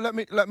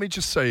 Let me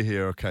just say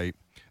here, okay,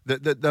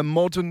 the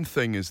modern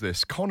thing is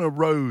this. Conor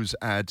rose,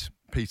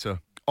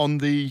 Peter, on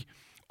the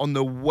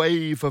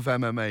wave of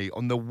MMA,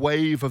 on the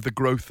wave of the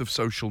growth of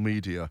social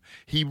media.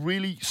 He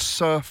really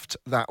surfed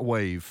that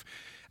wave.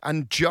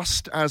 And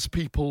just as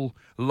people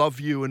love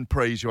you and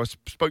praise you, I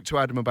spoke to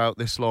Adam about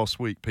this last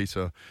week,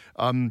 Peter.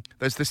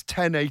 There's this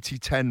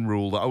 10-80-10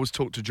 rule that I always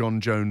talk to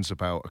John Jones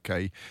about,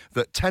 okay?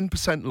 That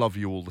 10% love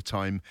you all the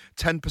time,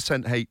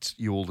 10% hate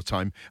you all the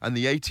time, and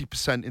the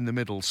 80% in the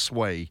middle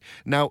sway.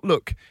 Now,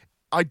 look,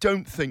 I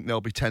don't think there'll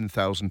be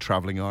 10,000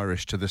 travelling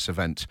Irish to this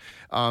event.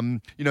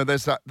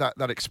 There's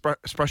that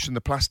expression,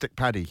 the plastic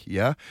paddy,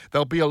 yeah?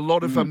 There'll be a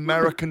lot of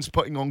Americans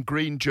putting on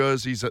green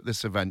jerseys at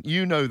this event.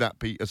 You know that,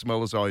 Pete, as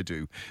well as I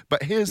do.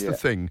 But here's the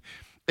thing.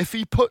 If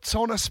he puts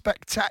on a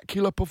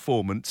spectacular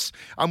performance,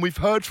 and we've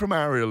heard from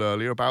Ariel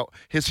earlier about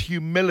his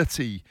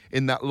humility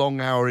in that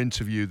long-hour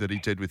interview that he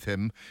did with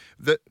him,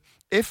 that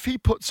if he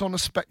puts on a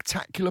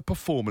spectacular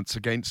performance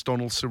against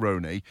Donald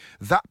Cerrone,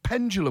 that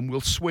pendulum will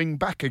swing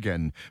back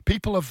again.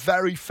 People are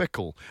very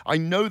fickle. I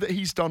know that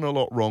he's done a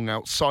lot wrong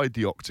outside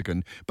the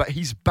octagon, but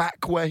he's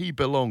back where he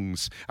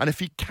belongs. And if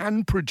he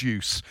can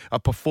produce a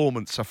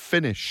performance, a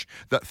finish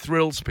that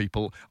thrills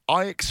people,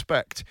 I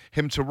expect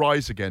him to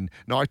rise again.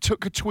 Now, I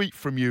took a tweet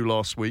from you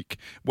last week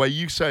where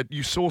you said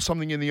you saw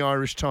something in the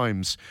Irish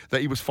Times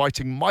that he was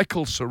fighting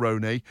Michael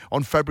Cerrone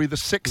on February the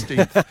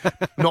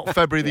 16th, not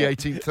February the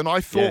 18th. And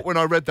I thought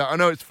when I read that, I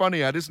know it's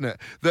funny, Ed, isn't it?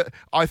 That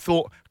I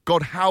thought,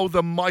 God, how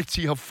the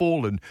mighty have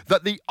fallen.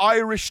 That the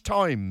Irish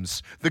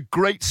Times, the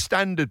great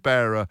standard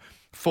bearer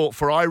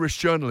for Irish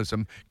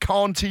journalism,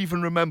 can't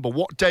even remember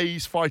what day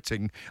he's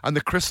fighting and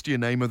the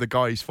Christian name of the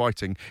guy he's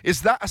fighting.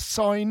 Is that a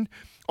sign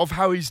of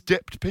how he's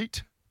dipped,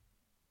 Pete?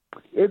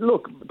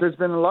 Look, there's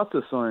been lots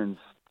of signs,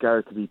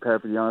 Gareth, to be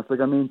perfectly honest.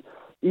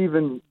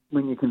 Even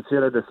when you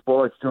consider the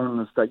sports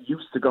journalists that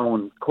used to go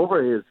and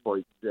cover his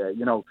fights,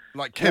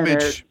 like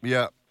Kimmage,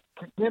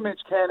 Kimmage,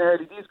 Ken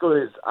Early, these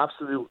guys,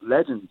 absolute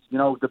legends.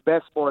 The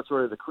best sports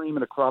were the cream of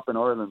the crop in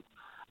Ireland.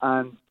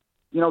 And,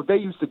 they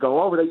used to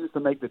go over, they used to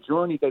make the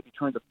journey, they'd be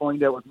trying to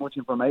find out as much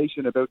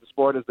information about the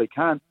sport as they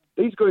can.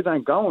 These guys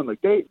aren't going.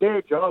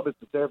 Their job is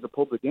to serve the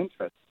public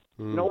interest.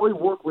 I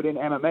work within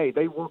MMA,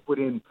 they work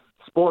within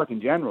sport in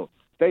general.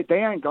 They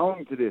aren't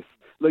going to this.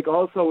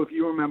 Also, if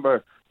you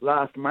remember,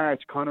 last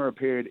March, Conor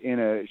appeared in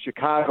a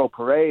Chicago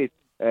parade,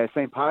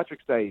 St.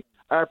 Patrick's Day.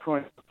 Our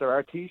Prime Minister,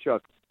 our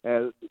Taoiseach,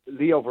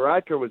 Leo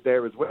Varadkar was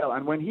there as well.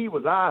 And when he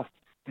was asked,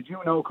 did you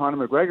know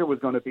Conor McGregor was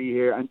going to be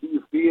here and do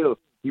you feel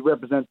he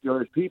represents the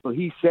Irish people?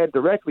 He said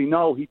directly,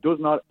 no, he does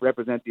not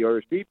represent the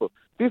Irish people.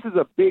 This is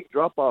a big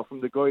drop-off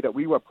from the guy that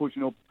we were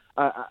pushing up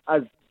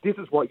as this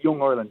is what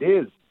young Ireland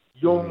is.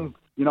 Young,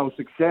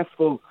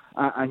 successful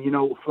and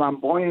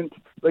flamboyant.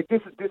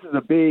 This is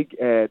a big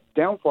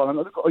downfall. And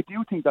look, I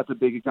do think that's a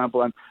big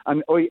example.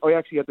 And I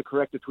actually had to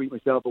correct the tweet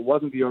myself. It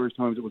wasn't the Irish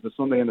Times. It was the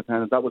Sunday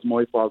Independent. That was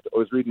my fault. I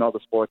was reading all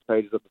the sports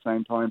pages at the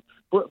same time.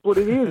 But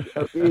it is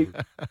a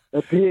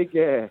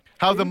big.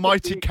 How the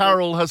mighty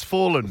Carroll has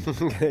fallen.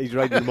 He's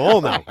reading them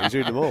all now. He's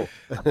reading them all.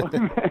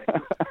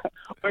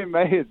 I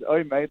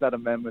made that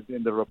amendment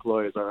in the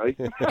replies. All right.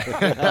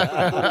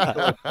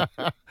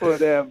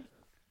 But.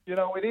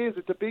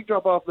 It's a big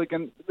drop off. I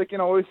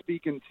was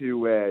speaking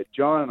to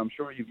John, and I'm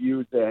sure you've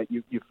used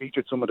you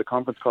featured some of the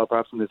conference call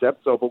perhaps in this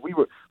episode. But we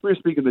were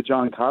speaking to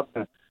John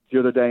Kavanagh the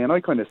other day, and I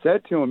kind of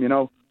said to him,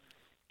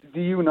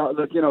 do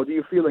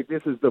you feel like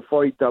this is the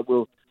fight that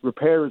will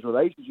repair his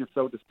relationship,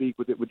 so to speak,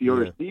 with the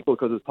Irish people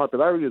because his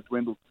popularity has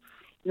dwindled?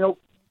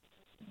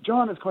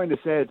 John has kind of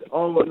said,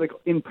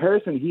 in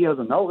person he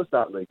hasn't noticed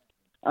that,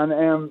 and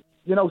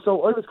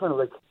so I was kind of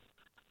like.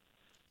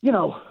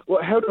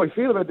 How do I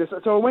feel about this?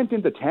 So I went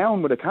into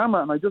town with a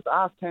camera and I just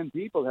asked 10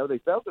 people how they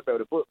felt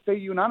about it. But they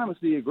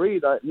unanimously agree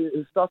that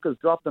his stock has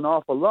dropped an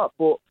awful lot.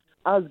 But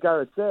as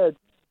Gareth said,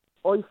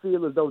 I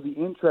feel as though the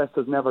interest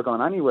has never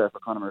gone anywhere for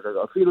Conor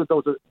McGregor. I feel as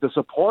though the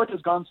support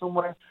has gone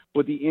somewhere,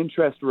 but the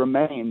interest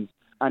remains.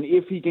 And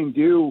if he can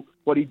do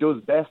what he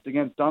does best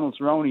against Donald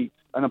Cerrone,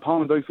 an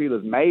opponent I feel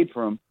is made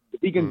for him,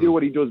 if he can do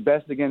what he does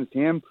best against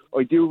him,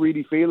 I do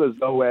really feel as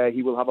though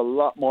he will have a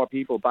lot more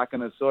people back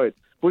on his side.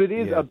 But it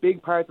is a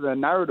big part of the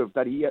narrative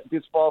that he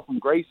this fall from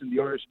grace in the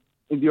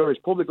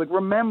Irish public.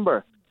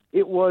 Remember,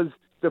 it was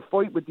the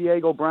fight with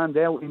Diego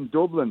Brandão in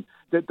Dublin.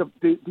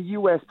 The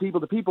US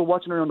people, the people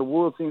watching around the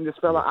world, seeing this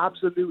fella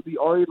absolutely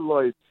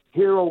idolised,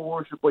 hero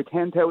worship by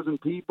 10,000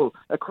 people,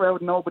 a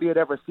crowd nobody had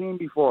ever seen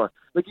before.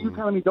 You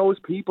telling me those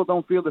people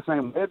don't feel the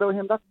same way about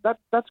him?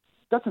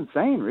 That's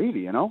insane,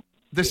 really.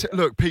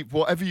 Look, Pete,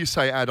 whatever you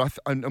say, and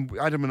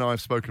Adam and I have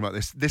spoken about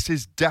this. This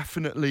is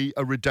definitely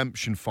a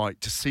redemption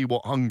fight to see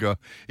what hunger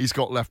he's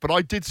got left. But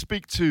I did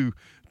speak to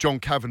John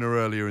Kavanagh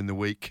earlier in the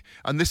week,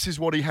 and this is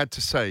what he had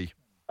to say.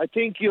 I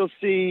think you'll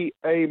see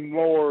a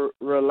more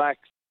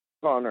relaxed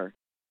Conor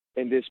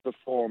in this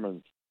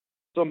performance.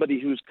 Somebody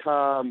who's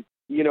calm.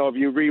 If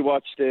you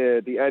rewatch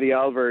the Eddie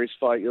Alvarez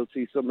fight, you'll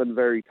see someone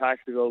very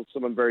tactical,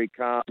 someone very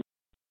calm.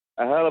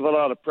 A hell of a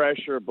lot of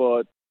pressure,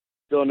 but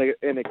done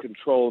in a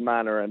controlled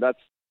manner, and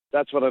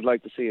that's what I'd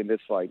like to see in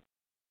this fight.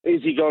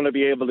 Is he going to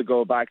be able to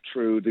go back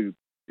through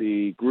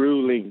the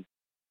grueling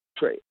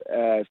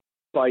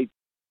fight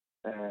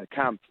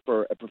camp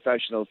for a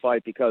professional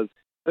fight? Because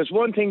there's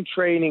one thing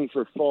training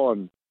for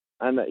fun,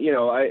 and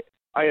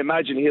I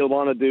imagine he'll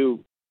want to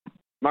do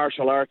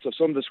martial arts of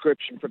some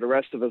description for the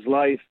rest of his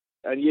life,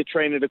 and you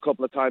train it a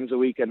couple of times a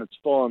week and it's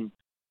fun.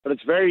 But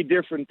it's very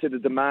different to the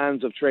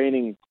demands of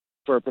training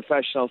for a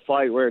professional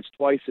fight where it's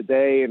twice a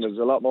day and there's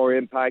a lot more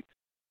impact.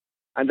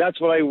 And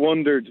that's what I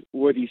wondered,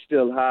 would he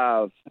still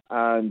have?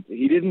 And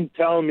he didn't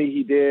tell me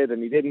he did,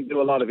 and he didn't do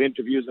a lot of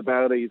interviews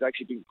about it. He's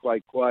actually been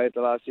quite quiet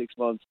the last 6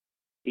 months.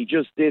 He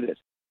just did it.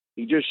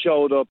 He just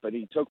showed up and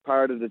he took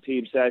part of the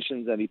team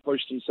sessions and he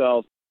pushed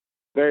himself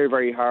very,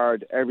 very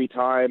hard every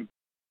time.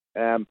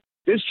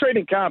 This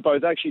training camp, I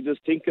was actually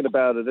just thinking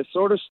about it. It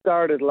sort of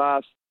started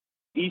last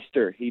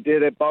Easter. He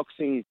did a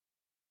boxing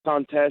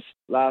contest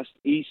last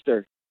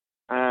Easter,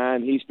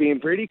 and he's been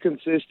pretty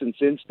consistent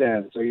since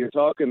then. So you're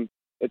talking,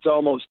 it's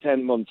almost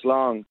 10 months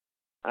long,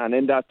 and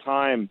in that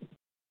time,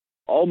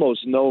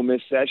 almost no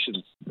missed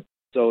sessions.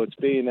 So it's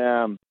been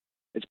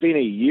a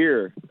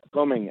year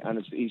coming,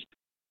 and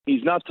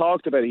he's not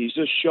talked about it. He's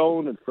just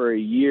shown it for a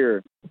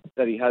year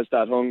that he has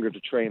that hunger to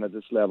train at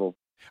this level.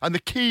 And the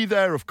key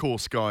there, of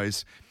course,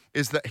 guys,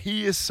 is that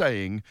he is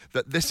saying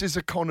that this is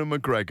a Conor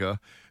McGregor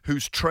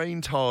who's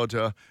trained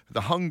harder,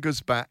 the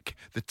hunger's back,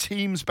 the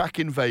team's back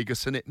in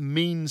Vegas, and it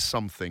means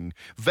something.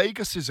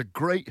 Vegas is a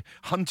great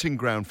hunting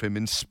ground for him,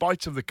 in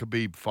spite of the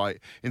Khabib fight,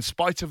 in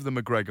spite of the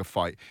McGregor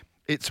fight.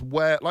 It's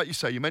where, like you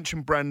say, you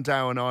mentioned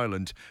Brandauer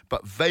Island,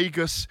 but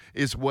Vegas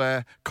is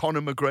where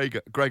Conor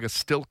McGregor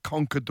still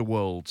conquered the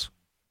world.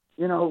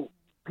 You know,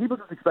 people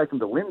just expect him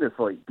to win this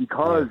fight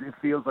because it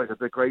feels like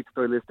it's a great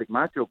stylistic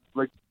matchup.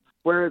 Like,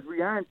 whereas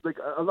we aren't, like,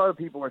 a lot of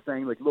people are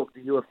saying, like, look, the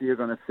UFC are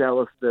going to sell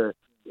us the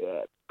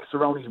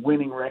Cerrone's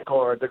winning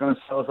record. They're going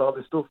to sell us all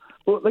this stuff.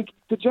 But, like,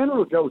 the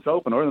general Joe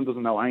Soap in Ireland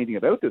doesn't know anything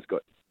about this guy.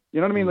 You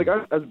know what I mean? Like,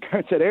 as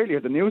Gareth said earlier,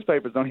 the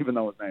newspapers don't even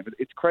know his name.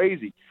 It's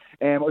crazy.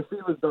 I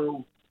feel as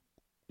though,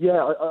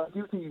 I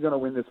do think he's going to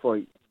win this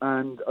fight.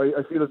 And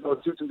I feel as though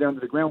it suits him down to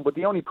the ground. But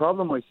the only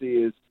problem I see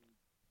is,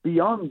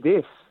 beyond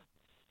this,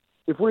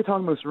 if we're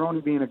talking about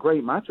Cerrone being a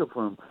great matchup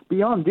for him,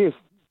 beyond this,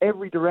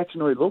 every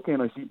direction I look in,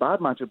 I see bad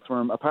matchups for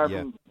him, apart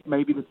from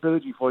maybe the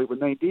trilogy fight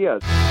with Nate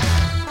Diaz.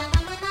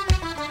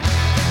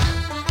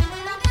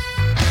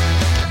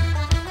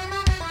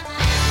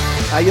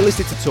 You're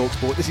listening to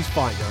TalkSport. This is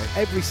Fight Night.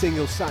 Every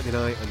single Saturday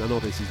night, and I know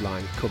this is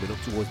like coming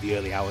up towards the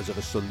early hours of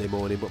a Sunday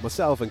morning, but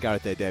myself and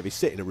Gareth A. Davies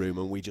sit in a room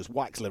and we just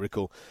wax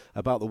lyrical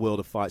about the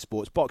world of fight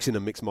sports, boxing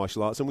and mixed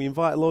martial arts, and we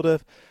invite a lot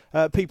of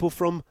people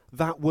from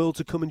that world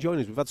to come and join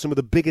us. We've had some of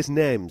the biggest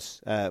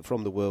names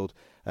from the world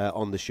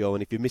on the show,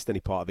 and if you missed any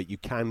part of it, you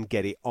can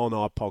get it on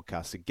our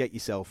podcast. So get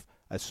yourself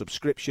a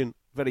subscription.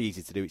 Very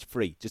easy to do. It's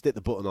free. Just hit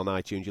the button on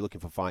iTunes. You're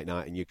looking for Fight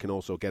Night, and you can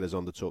also get us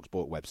on the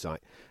TalkSport website.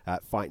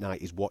 Fight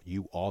Night is what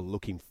you are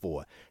looking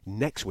for.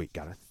 Next week,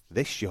 Gareth,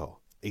 this show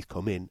is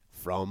coming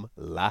from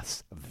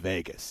Las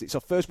Vegas. It's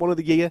our first one of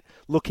the year.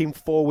 Looking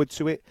forward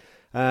to it.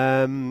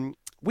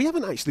 We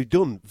haven't actually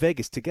done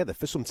Vegas together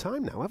for some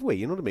time now, have we?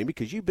 You know what I mean?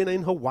 Because you've been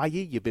in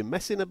Hawaii, you've been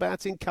messing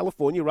about in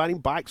California, riding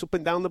bikes up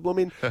and down the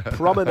blooming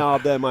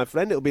promenade there, my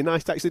friend. It'll be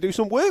nice to actually do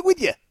some work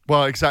with you.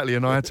 Well, exactly,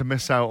 and I had to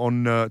miss out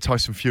on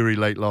Tyson Fury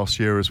late last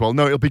year as well.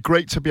 No, it'll be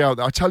great to be out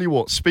there. I tell you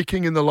what,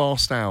 speaking in the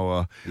last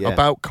hour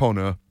about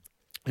Conor,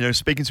 you know,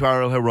 speaking to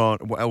Ariel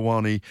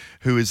Helwani,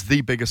 who is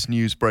the biggest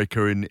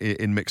newsbreaker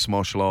in mixed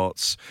martial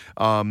arts,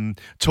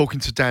 talking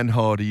to Dan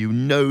Hardy, who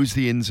knows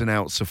the ins and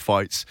outs of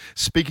fights,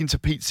 speaking to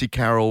Pete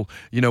Carroll,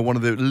 you know, one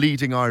of the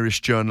leading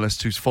Irish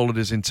journalists who's followed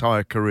his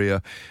entire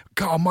career.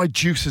 God, my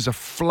juices are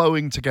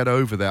flowing to get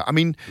over there. I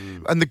mean,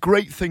 and the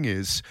great thing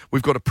is,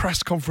 we've got a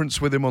press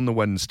conference with him on the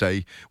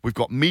Wednesday, we've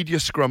got media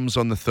scrums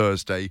on the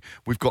Thursday,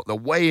 we've got the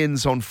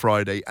weigh-ins on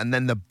Friday, and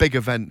then the big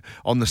event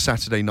on the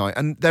Saturday night.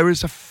 And there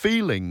is a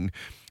feeling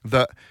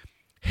that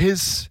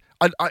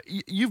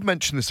you've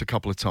mentioned this a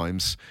couple of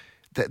times,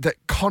 that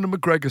Conor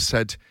McGregor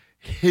said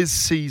his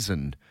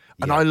season.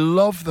 And I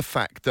love the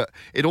fact that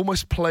it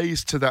almost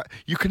plays to that.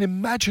 You can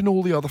imagine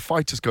all the other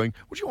fighters going,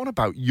 what do you want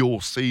about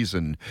your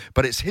season?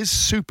 But it's his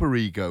super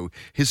ego,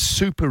 his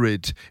super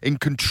id in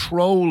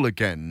control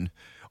again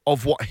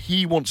of what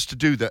he wants to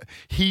do, that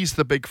he's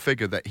the big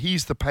figure, that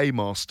he's the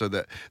paymaster,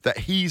 that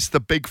he's the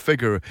big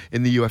figure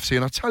in the UFC.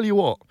 And I tell you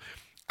what,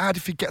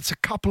 if he gets a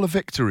couple of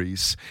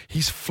victories,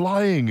 he's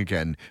flying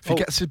again. If he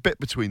gets a bit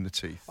between the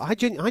teeth. I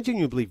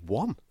genuinely believe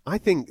one. I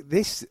think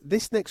this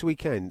next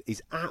weekend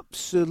is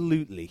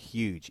absolutely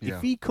huge. Yeah.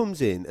 If he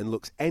comes in and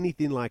looks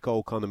anything like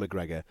old Conor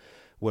McGregor,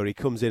 where he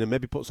comes in and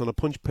maybe puts on a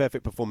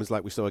punch-perfect performance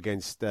like we saw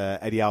against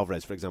Eddie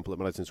Alvarez, for example, at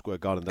Madison Square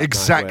Garden.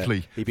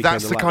 Exactly.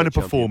 That's the kind of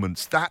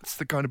performance. That's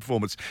the kind of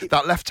performance.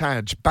 That left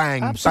hand,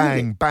 bang,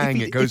 bang,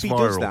 bang, it goes viral. If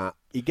he does that,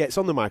 he gets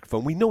on the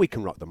microphone. We know he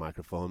can rock the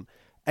microphone.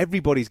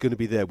 Everybody's going to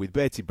be there with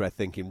bated breath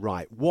thinking,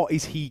 right, what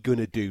is he going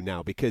to do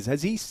now? Because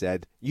as he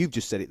said, you've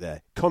just said it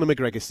there, Conor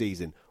McGregor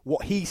season,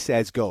 what he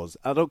says goes.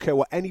 I don't care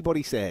what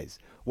anybody says.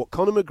 What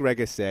Conor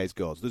McGregor says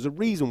goes. There's a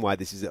reason why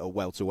this is at a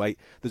welterweight.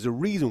 There's a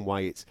reason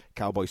why it's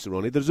Cowboy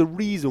Cerrone. There's a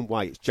reason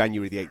why it's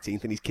January the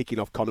 18th and he's kicking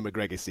off Conor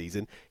McGregor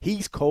season.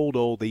 He's called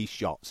all these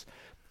shots.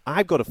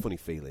 I've got a funny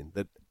feeling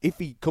that if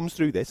he comes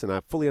through this, and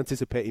I fully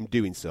anticipate him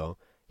doing so,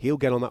 he'll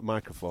get on that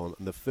microphone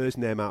and the first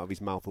name out of his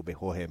mouth will be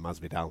Jorge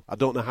Masvidal. I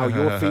don't know how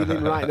you're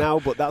feeling right now,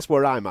 but that's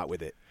where I'm at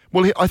with it.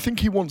 Well, I think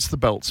he wants the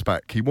belts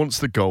back. He wants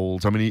the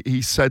gold. I mean,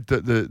 he said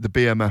that the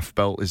BMF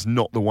belt is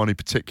not the one he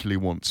particularly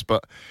wants.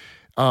 But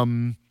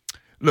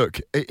look,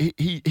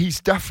 he's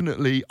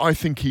definitely, I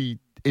think he,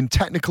 in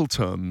technical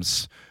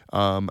terms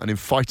and in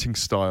fighting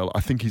style,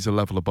 I think he's a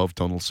level above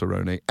Donald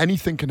Cerrone.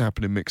 Anything can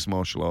happen in mixed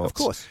martial arts. Of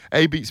course.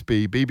 A beats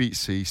B, B beats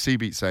C, C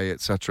beats A,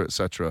 etc.,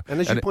 etc. And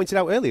as you pointed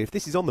out earlier, if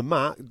this is on the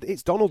mat,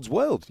 it's Donald's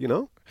world, you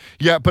know?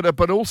 Yeah,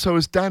 but also,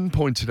 as Dan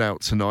pointed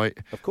out tonight,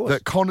 of course,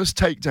 that Conor's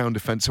takedown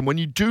defense, and when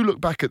you do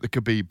look back at the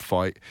Khabib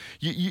fight,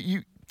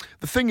 you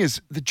the thing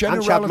is, the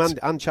generality...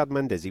 And Chad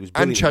Mendes, he was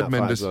brilliant in that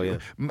fight as well, yeah.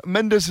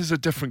 Mendes is a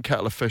different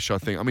kettle of fish, I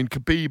think. I mean,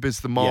 Khabib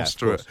is the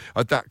master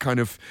at that kind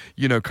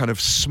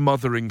of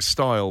smothering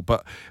style.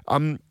 But,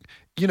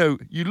 you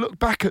look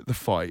back at the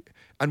fight,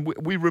 and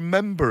we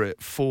remember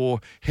it for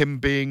him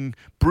being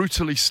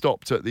brutally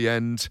stopped at the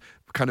end,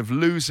 kind of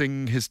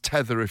losing his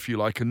tether, if you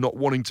like, and not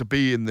wanting to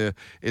be in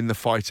the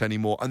fight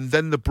anymore, and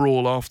then the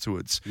brawl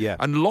afterwards. Yeah.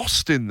 And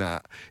lost in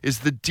that is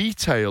the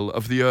detail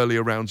of the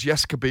earlier rounds.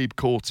 Yes, Khabib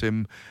caught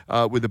him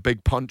with a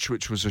big punch,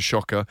 which was a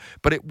shocker,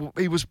 but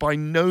he was by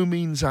no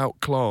means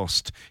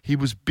outclassed. He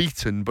was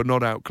beaten, but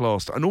not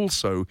outclassed. And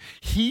also,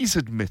 he's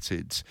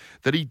admitted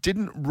that he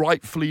didn't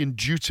rightfully and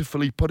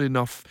dutifully put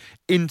enough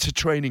into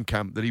training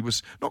camp, that he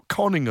was not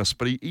conning us,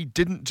 but he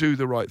didn't do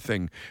the right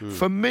thing.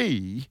 For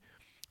me,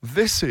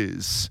 this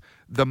is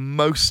the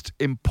most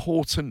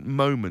important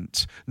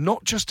moment,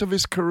 not just of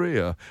his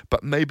career,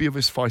 but maybe of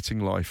his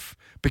fighting life.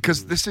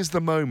 Because this is the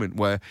moment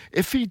where,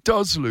 if he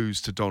does lose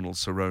to Donald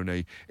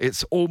Cerrone,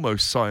 it's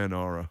almost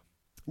sayonara.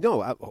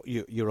 No,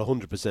 you're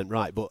 100%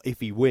 right. But if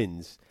he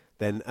wins,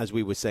 then, as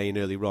we were saying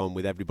earlier on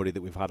with everybody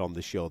that we've had on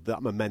the show,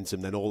 that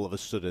momentum, then all of a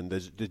sudden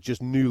there's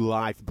just new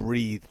life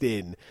breathed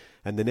in,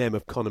 and the name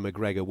of Conor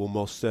McGregor will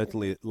most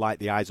certainly light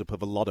the eyes up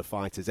of a lot of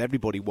fighters.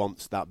 Everybody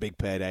wants that big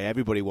payday.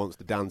 Everybody wants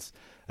to dance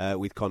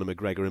with Conor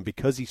McGregor, and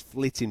because he's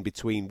flitting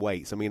between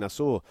weights, I mean, I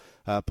saw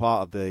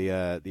part of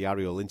the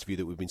Ariel interview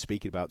that we've been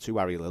speaking about to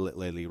Ariel a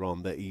little earlier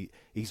on, that he's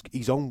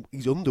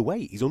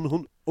underweight. He's under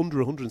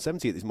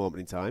 170 at this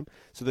moment in time,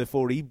 so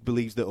therefore he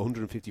believes that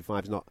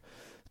 155 is not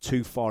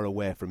too far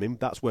away from him.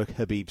 That's where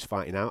Khabib's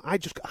fighting out.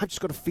 I've just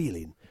got a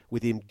feeling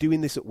with him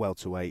doing this at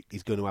welterweight,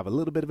 he's going to have a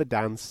little bit of a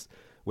dance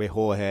with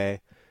Jorge,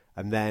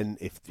 and then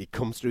if he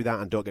comes through that,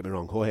 and don't get me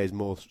wrong, Jorge is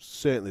more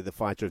certainly the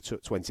fighter of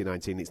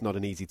 2019. It's not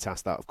an easy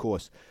task, that, of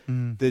course.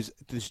 There's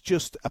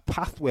just a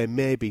pathway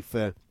maybe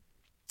for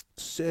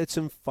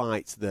certain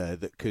fights there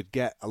that could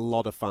get a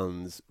lot of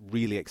fans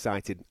really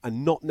excited,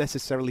 and not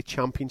necessarily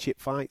championship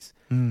fights.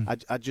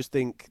 I just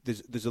think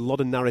there's a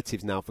lot of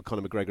narratives now for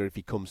Conor McGregor if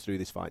he comes through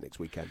this fight next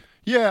weekend.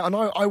 Yeah, and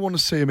I want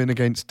to see him in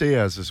against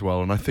Diaz as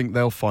well, and I think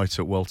they'll fight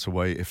at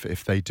welterweight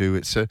if they do.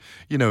 It's a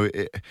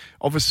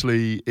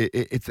obviously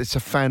it's a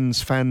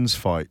fans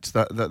fight.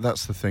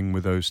 That's the thing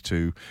with those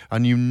two,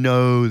 and you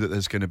know that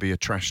there's going to be a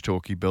trash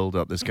talky build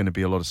up. There's going to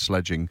be a lot of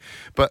sledging,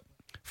 but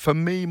for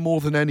me,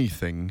 more than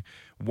anything,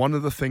 one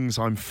of the things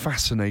I'm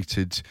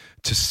fascinated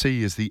to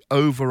see is the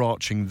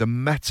overarching, the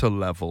meta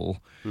level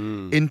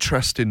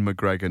interest in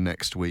McGregor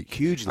next week.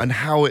 Hugely. And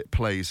how it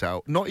plays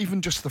out. Not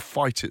even just the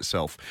fight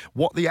itself,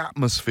 what the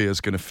atmosphere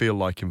is going to feel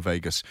like in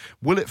Vegas.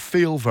 Will it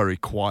feel very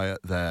quiet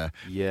there?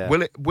 Yeah.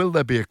 Will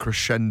there be a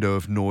crescendo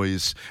of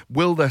noise?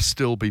 Will there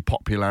still be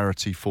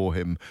popularity for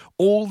him?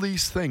 All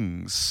these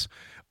things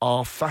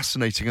are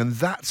fascinating, and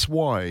that's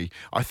why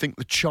I think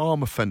the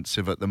charm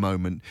offensive at the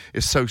moment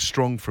is so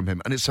strong from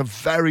him, and it's a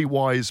very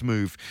wise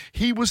move.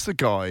 He was the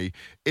guy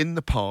in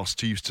the past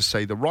who used to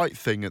say the right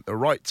thing at the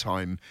right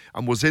time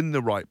and was in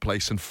the right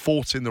place and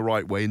fought in the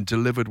right way and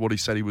delivered what he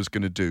said he was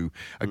going to do.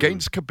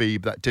 Against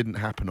Khabib, that didn't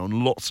happen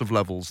on lots of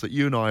levels that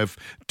you and I have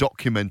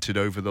documented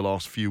over the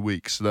last few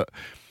weeks, that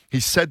he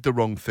said the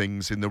wrong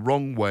things in the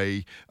wrong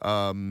way.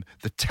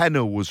 The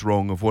tenor was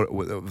wrong of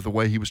the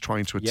way he was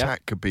trying to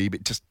attack Khabib.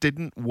 It just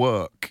didn't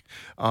work.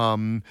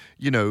 And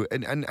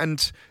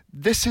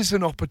this is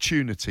an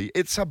opportunity.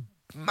 It's a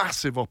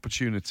massive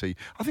opportunity.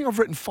 I think I've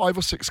written 5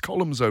 or 6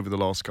 columns over the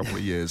last couple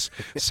of years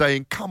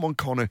saying, come on,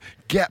 Conor,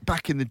 get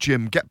back in the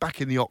gym, get back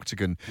in the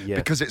octagon,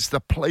 because it's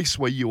the place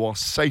where you are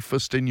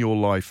safest in your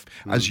life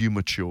as you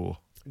mature.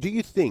 Do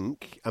you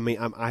think,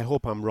 I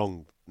hope I'm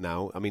wrong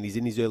now, he's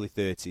in his early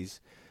 30s.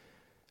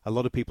 A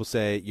lot of people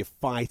say your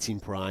fighting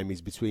prime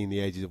is between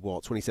the ages of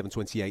 27,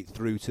 28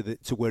 through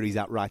to where he's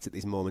at right at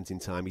this moment in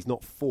time. He's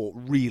not fought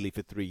really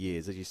for 3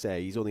 years, as you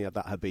say. He's only had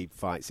that Khabib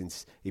fight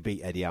since he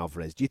beat Eddie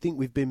Alvarez. Do you think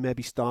we've been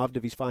maybe starved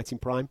of his fighting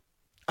prime?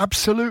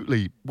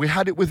 Absolutely. We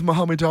had it with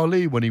Muhammad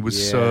Ali when he was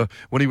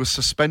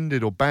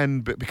suspended or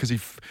banned because he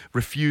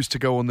refused to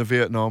go on the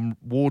Vietnam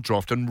War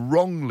draft and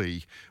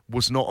wrongly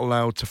was not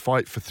allowed to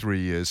fight for 3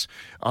 years.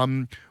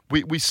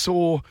 We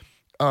saw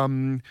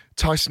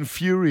Tyson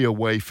Fury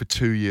away for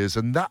 2 years,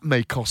 and that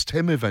may cost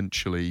him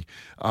eventually.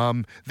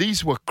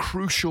 These were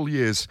crucial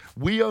years.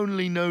 We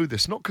only know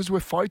this, not because we're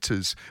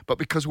fighters, but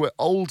because we're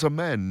older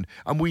men,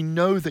 and we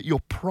know that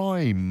your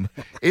prime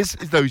is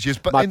those years.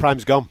 But my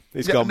prime's gone.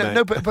 It's gone, mate.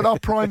 No, but our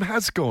prime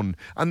has gone.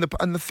 And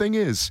the thing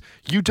is,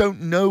 you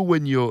don't know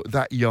when you're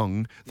that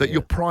young that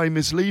your prime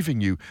is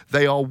leaving you.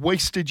 They are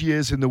wasted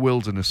years in the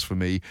wilderness for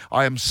me.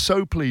 I am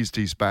so pleased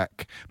he's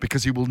back,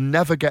 because he will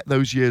never get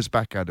those years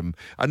back, Adam.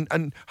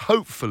 And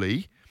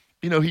hopefully,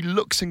 he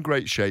looks in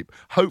great shape.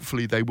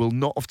 Hopefully they will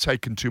not have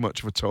taken too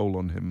much of a toll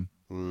on him.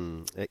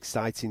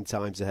 Exciting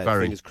times ahead.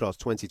 Very. Fingers crossed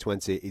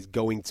 2020 is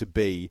going to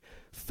be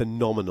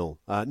phenomenal,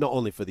 not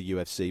only for the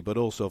UFC, but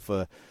also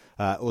for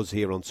us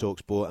here on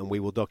TalkSport, and we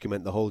will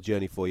document the whole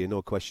journey for you,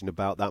 no question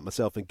about that.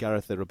 Myself and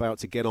Gareth are about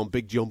to get on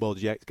big jumbo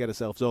jets, get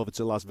ourselves over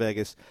to Las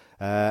Vegas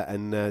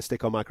and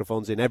stick our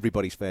microphones in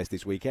everybody's face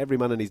this week. Every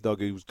man and his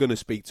dog who's going to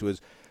speak to us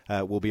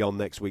will be on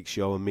next week's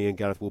show, and me and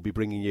Gareth will be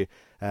bringing you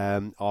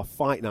our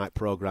Fight Night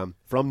programme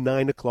from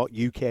 9 o'clock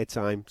UK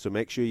time, so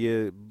make sure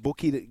you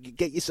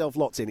get yourself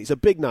locked in. It's a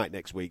big night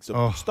next week,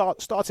 so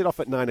start it off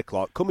at 9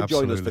 o'clock. Come and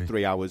join us for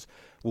 3 hours.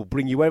 We'll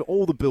bring you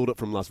all the build-up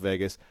from Las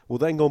Vegas. We'll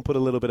then go and put a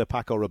little bit of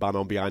Paco Rabanne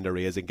on behind our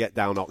ears and get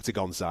down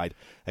octagon side.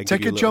 And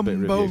take a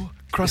jumbo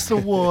across the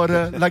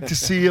water, like to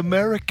see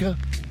America.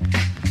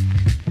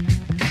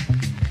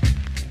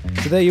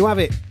 So there you have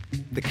it.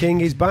 The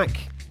King is back.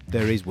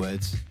 They're his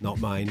words,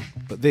 not mine.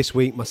 But this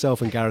week,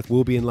 myself and Gareth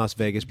will be in Las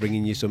Vegas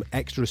bringing you some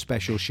extra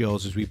special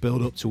shows as we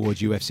build up towards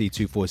UFC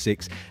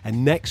 246.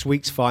 And next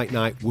week's Fight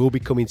Night will be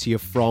coming to you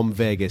from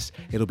Vegas.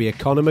 It'll be a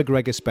Conor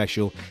McGregor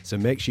special, so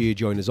make sure you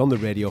join us on the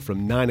radio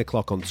from 9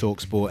 o'clock on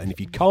TalkSport. And if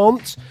you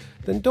can't,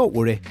 then don't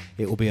worry,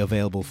 it will be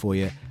available for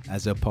you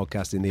as a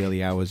podcast in the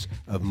early hours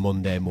of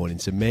Monday morning.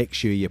 So make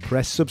sure you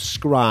press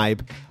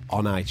subscribe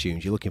on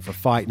iTunes. You're looking for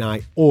Fight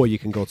Night, or you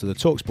can go to the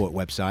TalkSport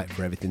website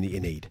for everything that you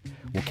need.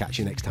 We'll catch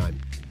you next time.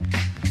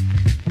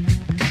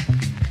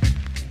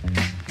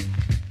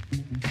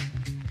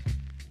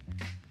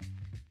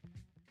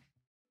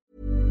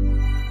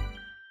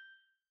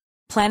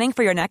 Planning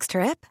for your next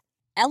trip?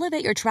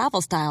 Elevate your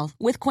travel style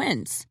with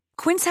Quince.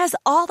 Quince has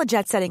all the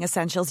jet-setting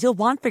essentials you'll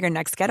want for your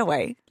next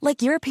getaway,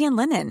 like European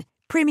linen,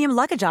 premium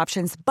luggage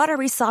options,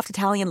 buttery soft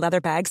Italian leather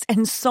bags,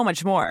 and so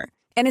much more.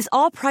 And is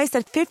all priced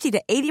at 50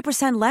 to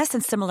 80% less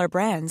than similar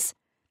brands.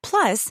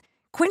 Plus,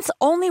 Quince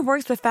only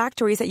works with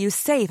factories that use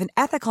safe and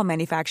ethical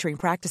manufacturing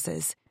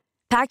practices.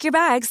 Pack your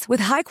bags with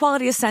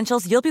high-quality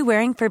essentials you'll be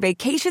wearing for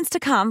vacations to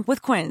come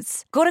with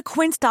Quince. Go to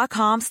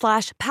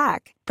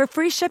quince.com/pack for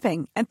free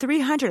shipping and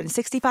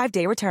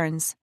 365-day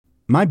returns.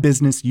 My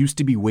business used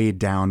to be weighed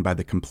down by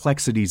the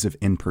complexities of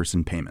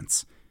in-person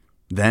payments.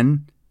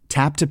 Then,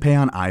 Tap to Pay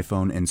on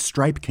iPhone and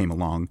Stripe came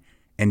along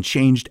and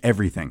changed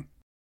everything.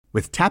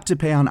 With Tap to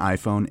Pay on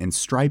iPhone and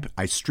Stripe,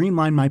 I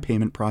streamlined my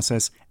payment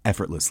process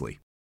effortlessly.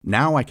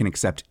 Now I can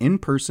accept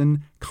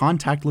in-person,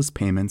 contactless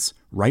payments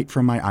right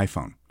from my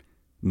iPhone.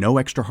 No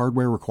extra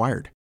hardware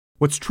required.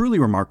 What's truly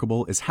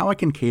remarkable is how I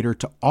can cater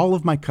to all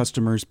of my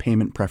customers'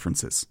 payment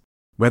preferences.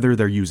 Whether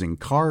they're using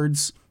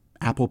cards,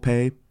 Apple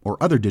Pay, or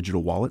other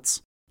digital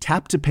wallets,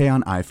 Tap to Pay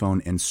on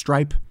iPhone and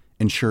Stripe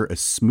ensure a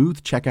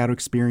smooth checkout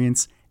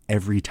experience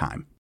every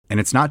time. And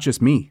it's not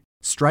just me.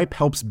 Stripe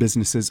helps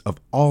businesses of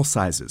all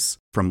sizes,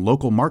 from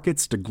local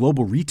markets to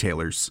global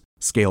retailers,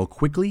 scale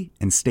quickly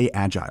and stay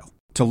agile.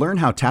 To learn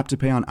how Tap to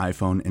Pay on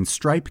iPhone and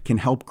Stripe can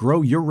help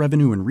grow your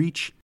revenue and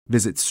reach,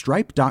 visit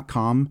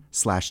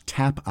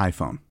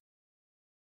stripe.com/tapiphone.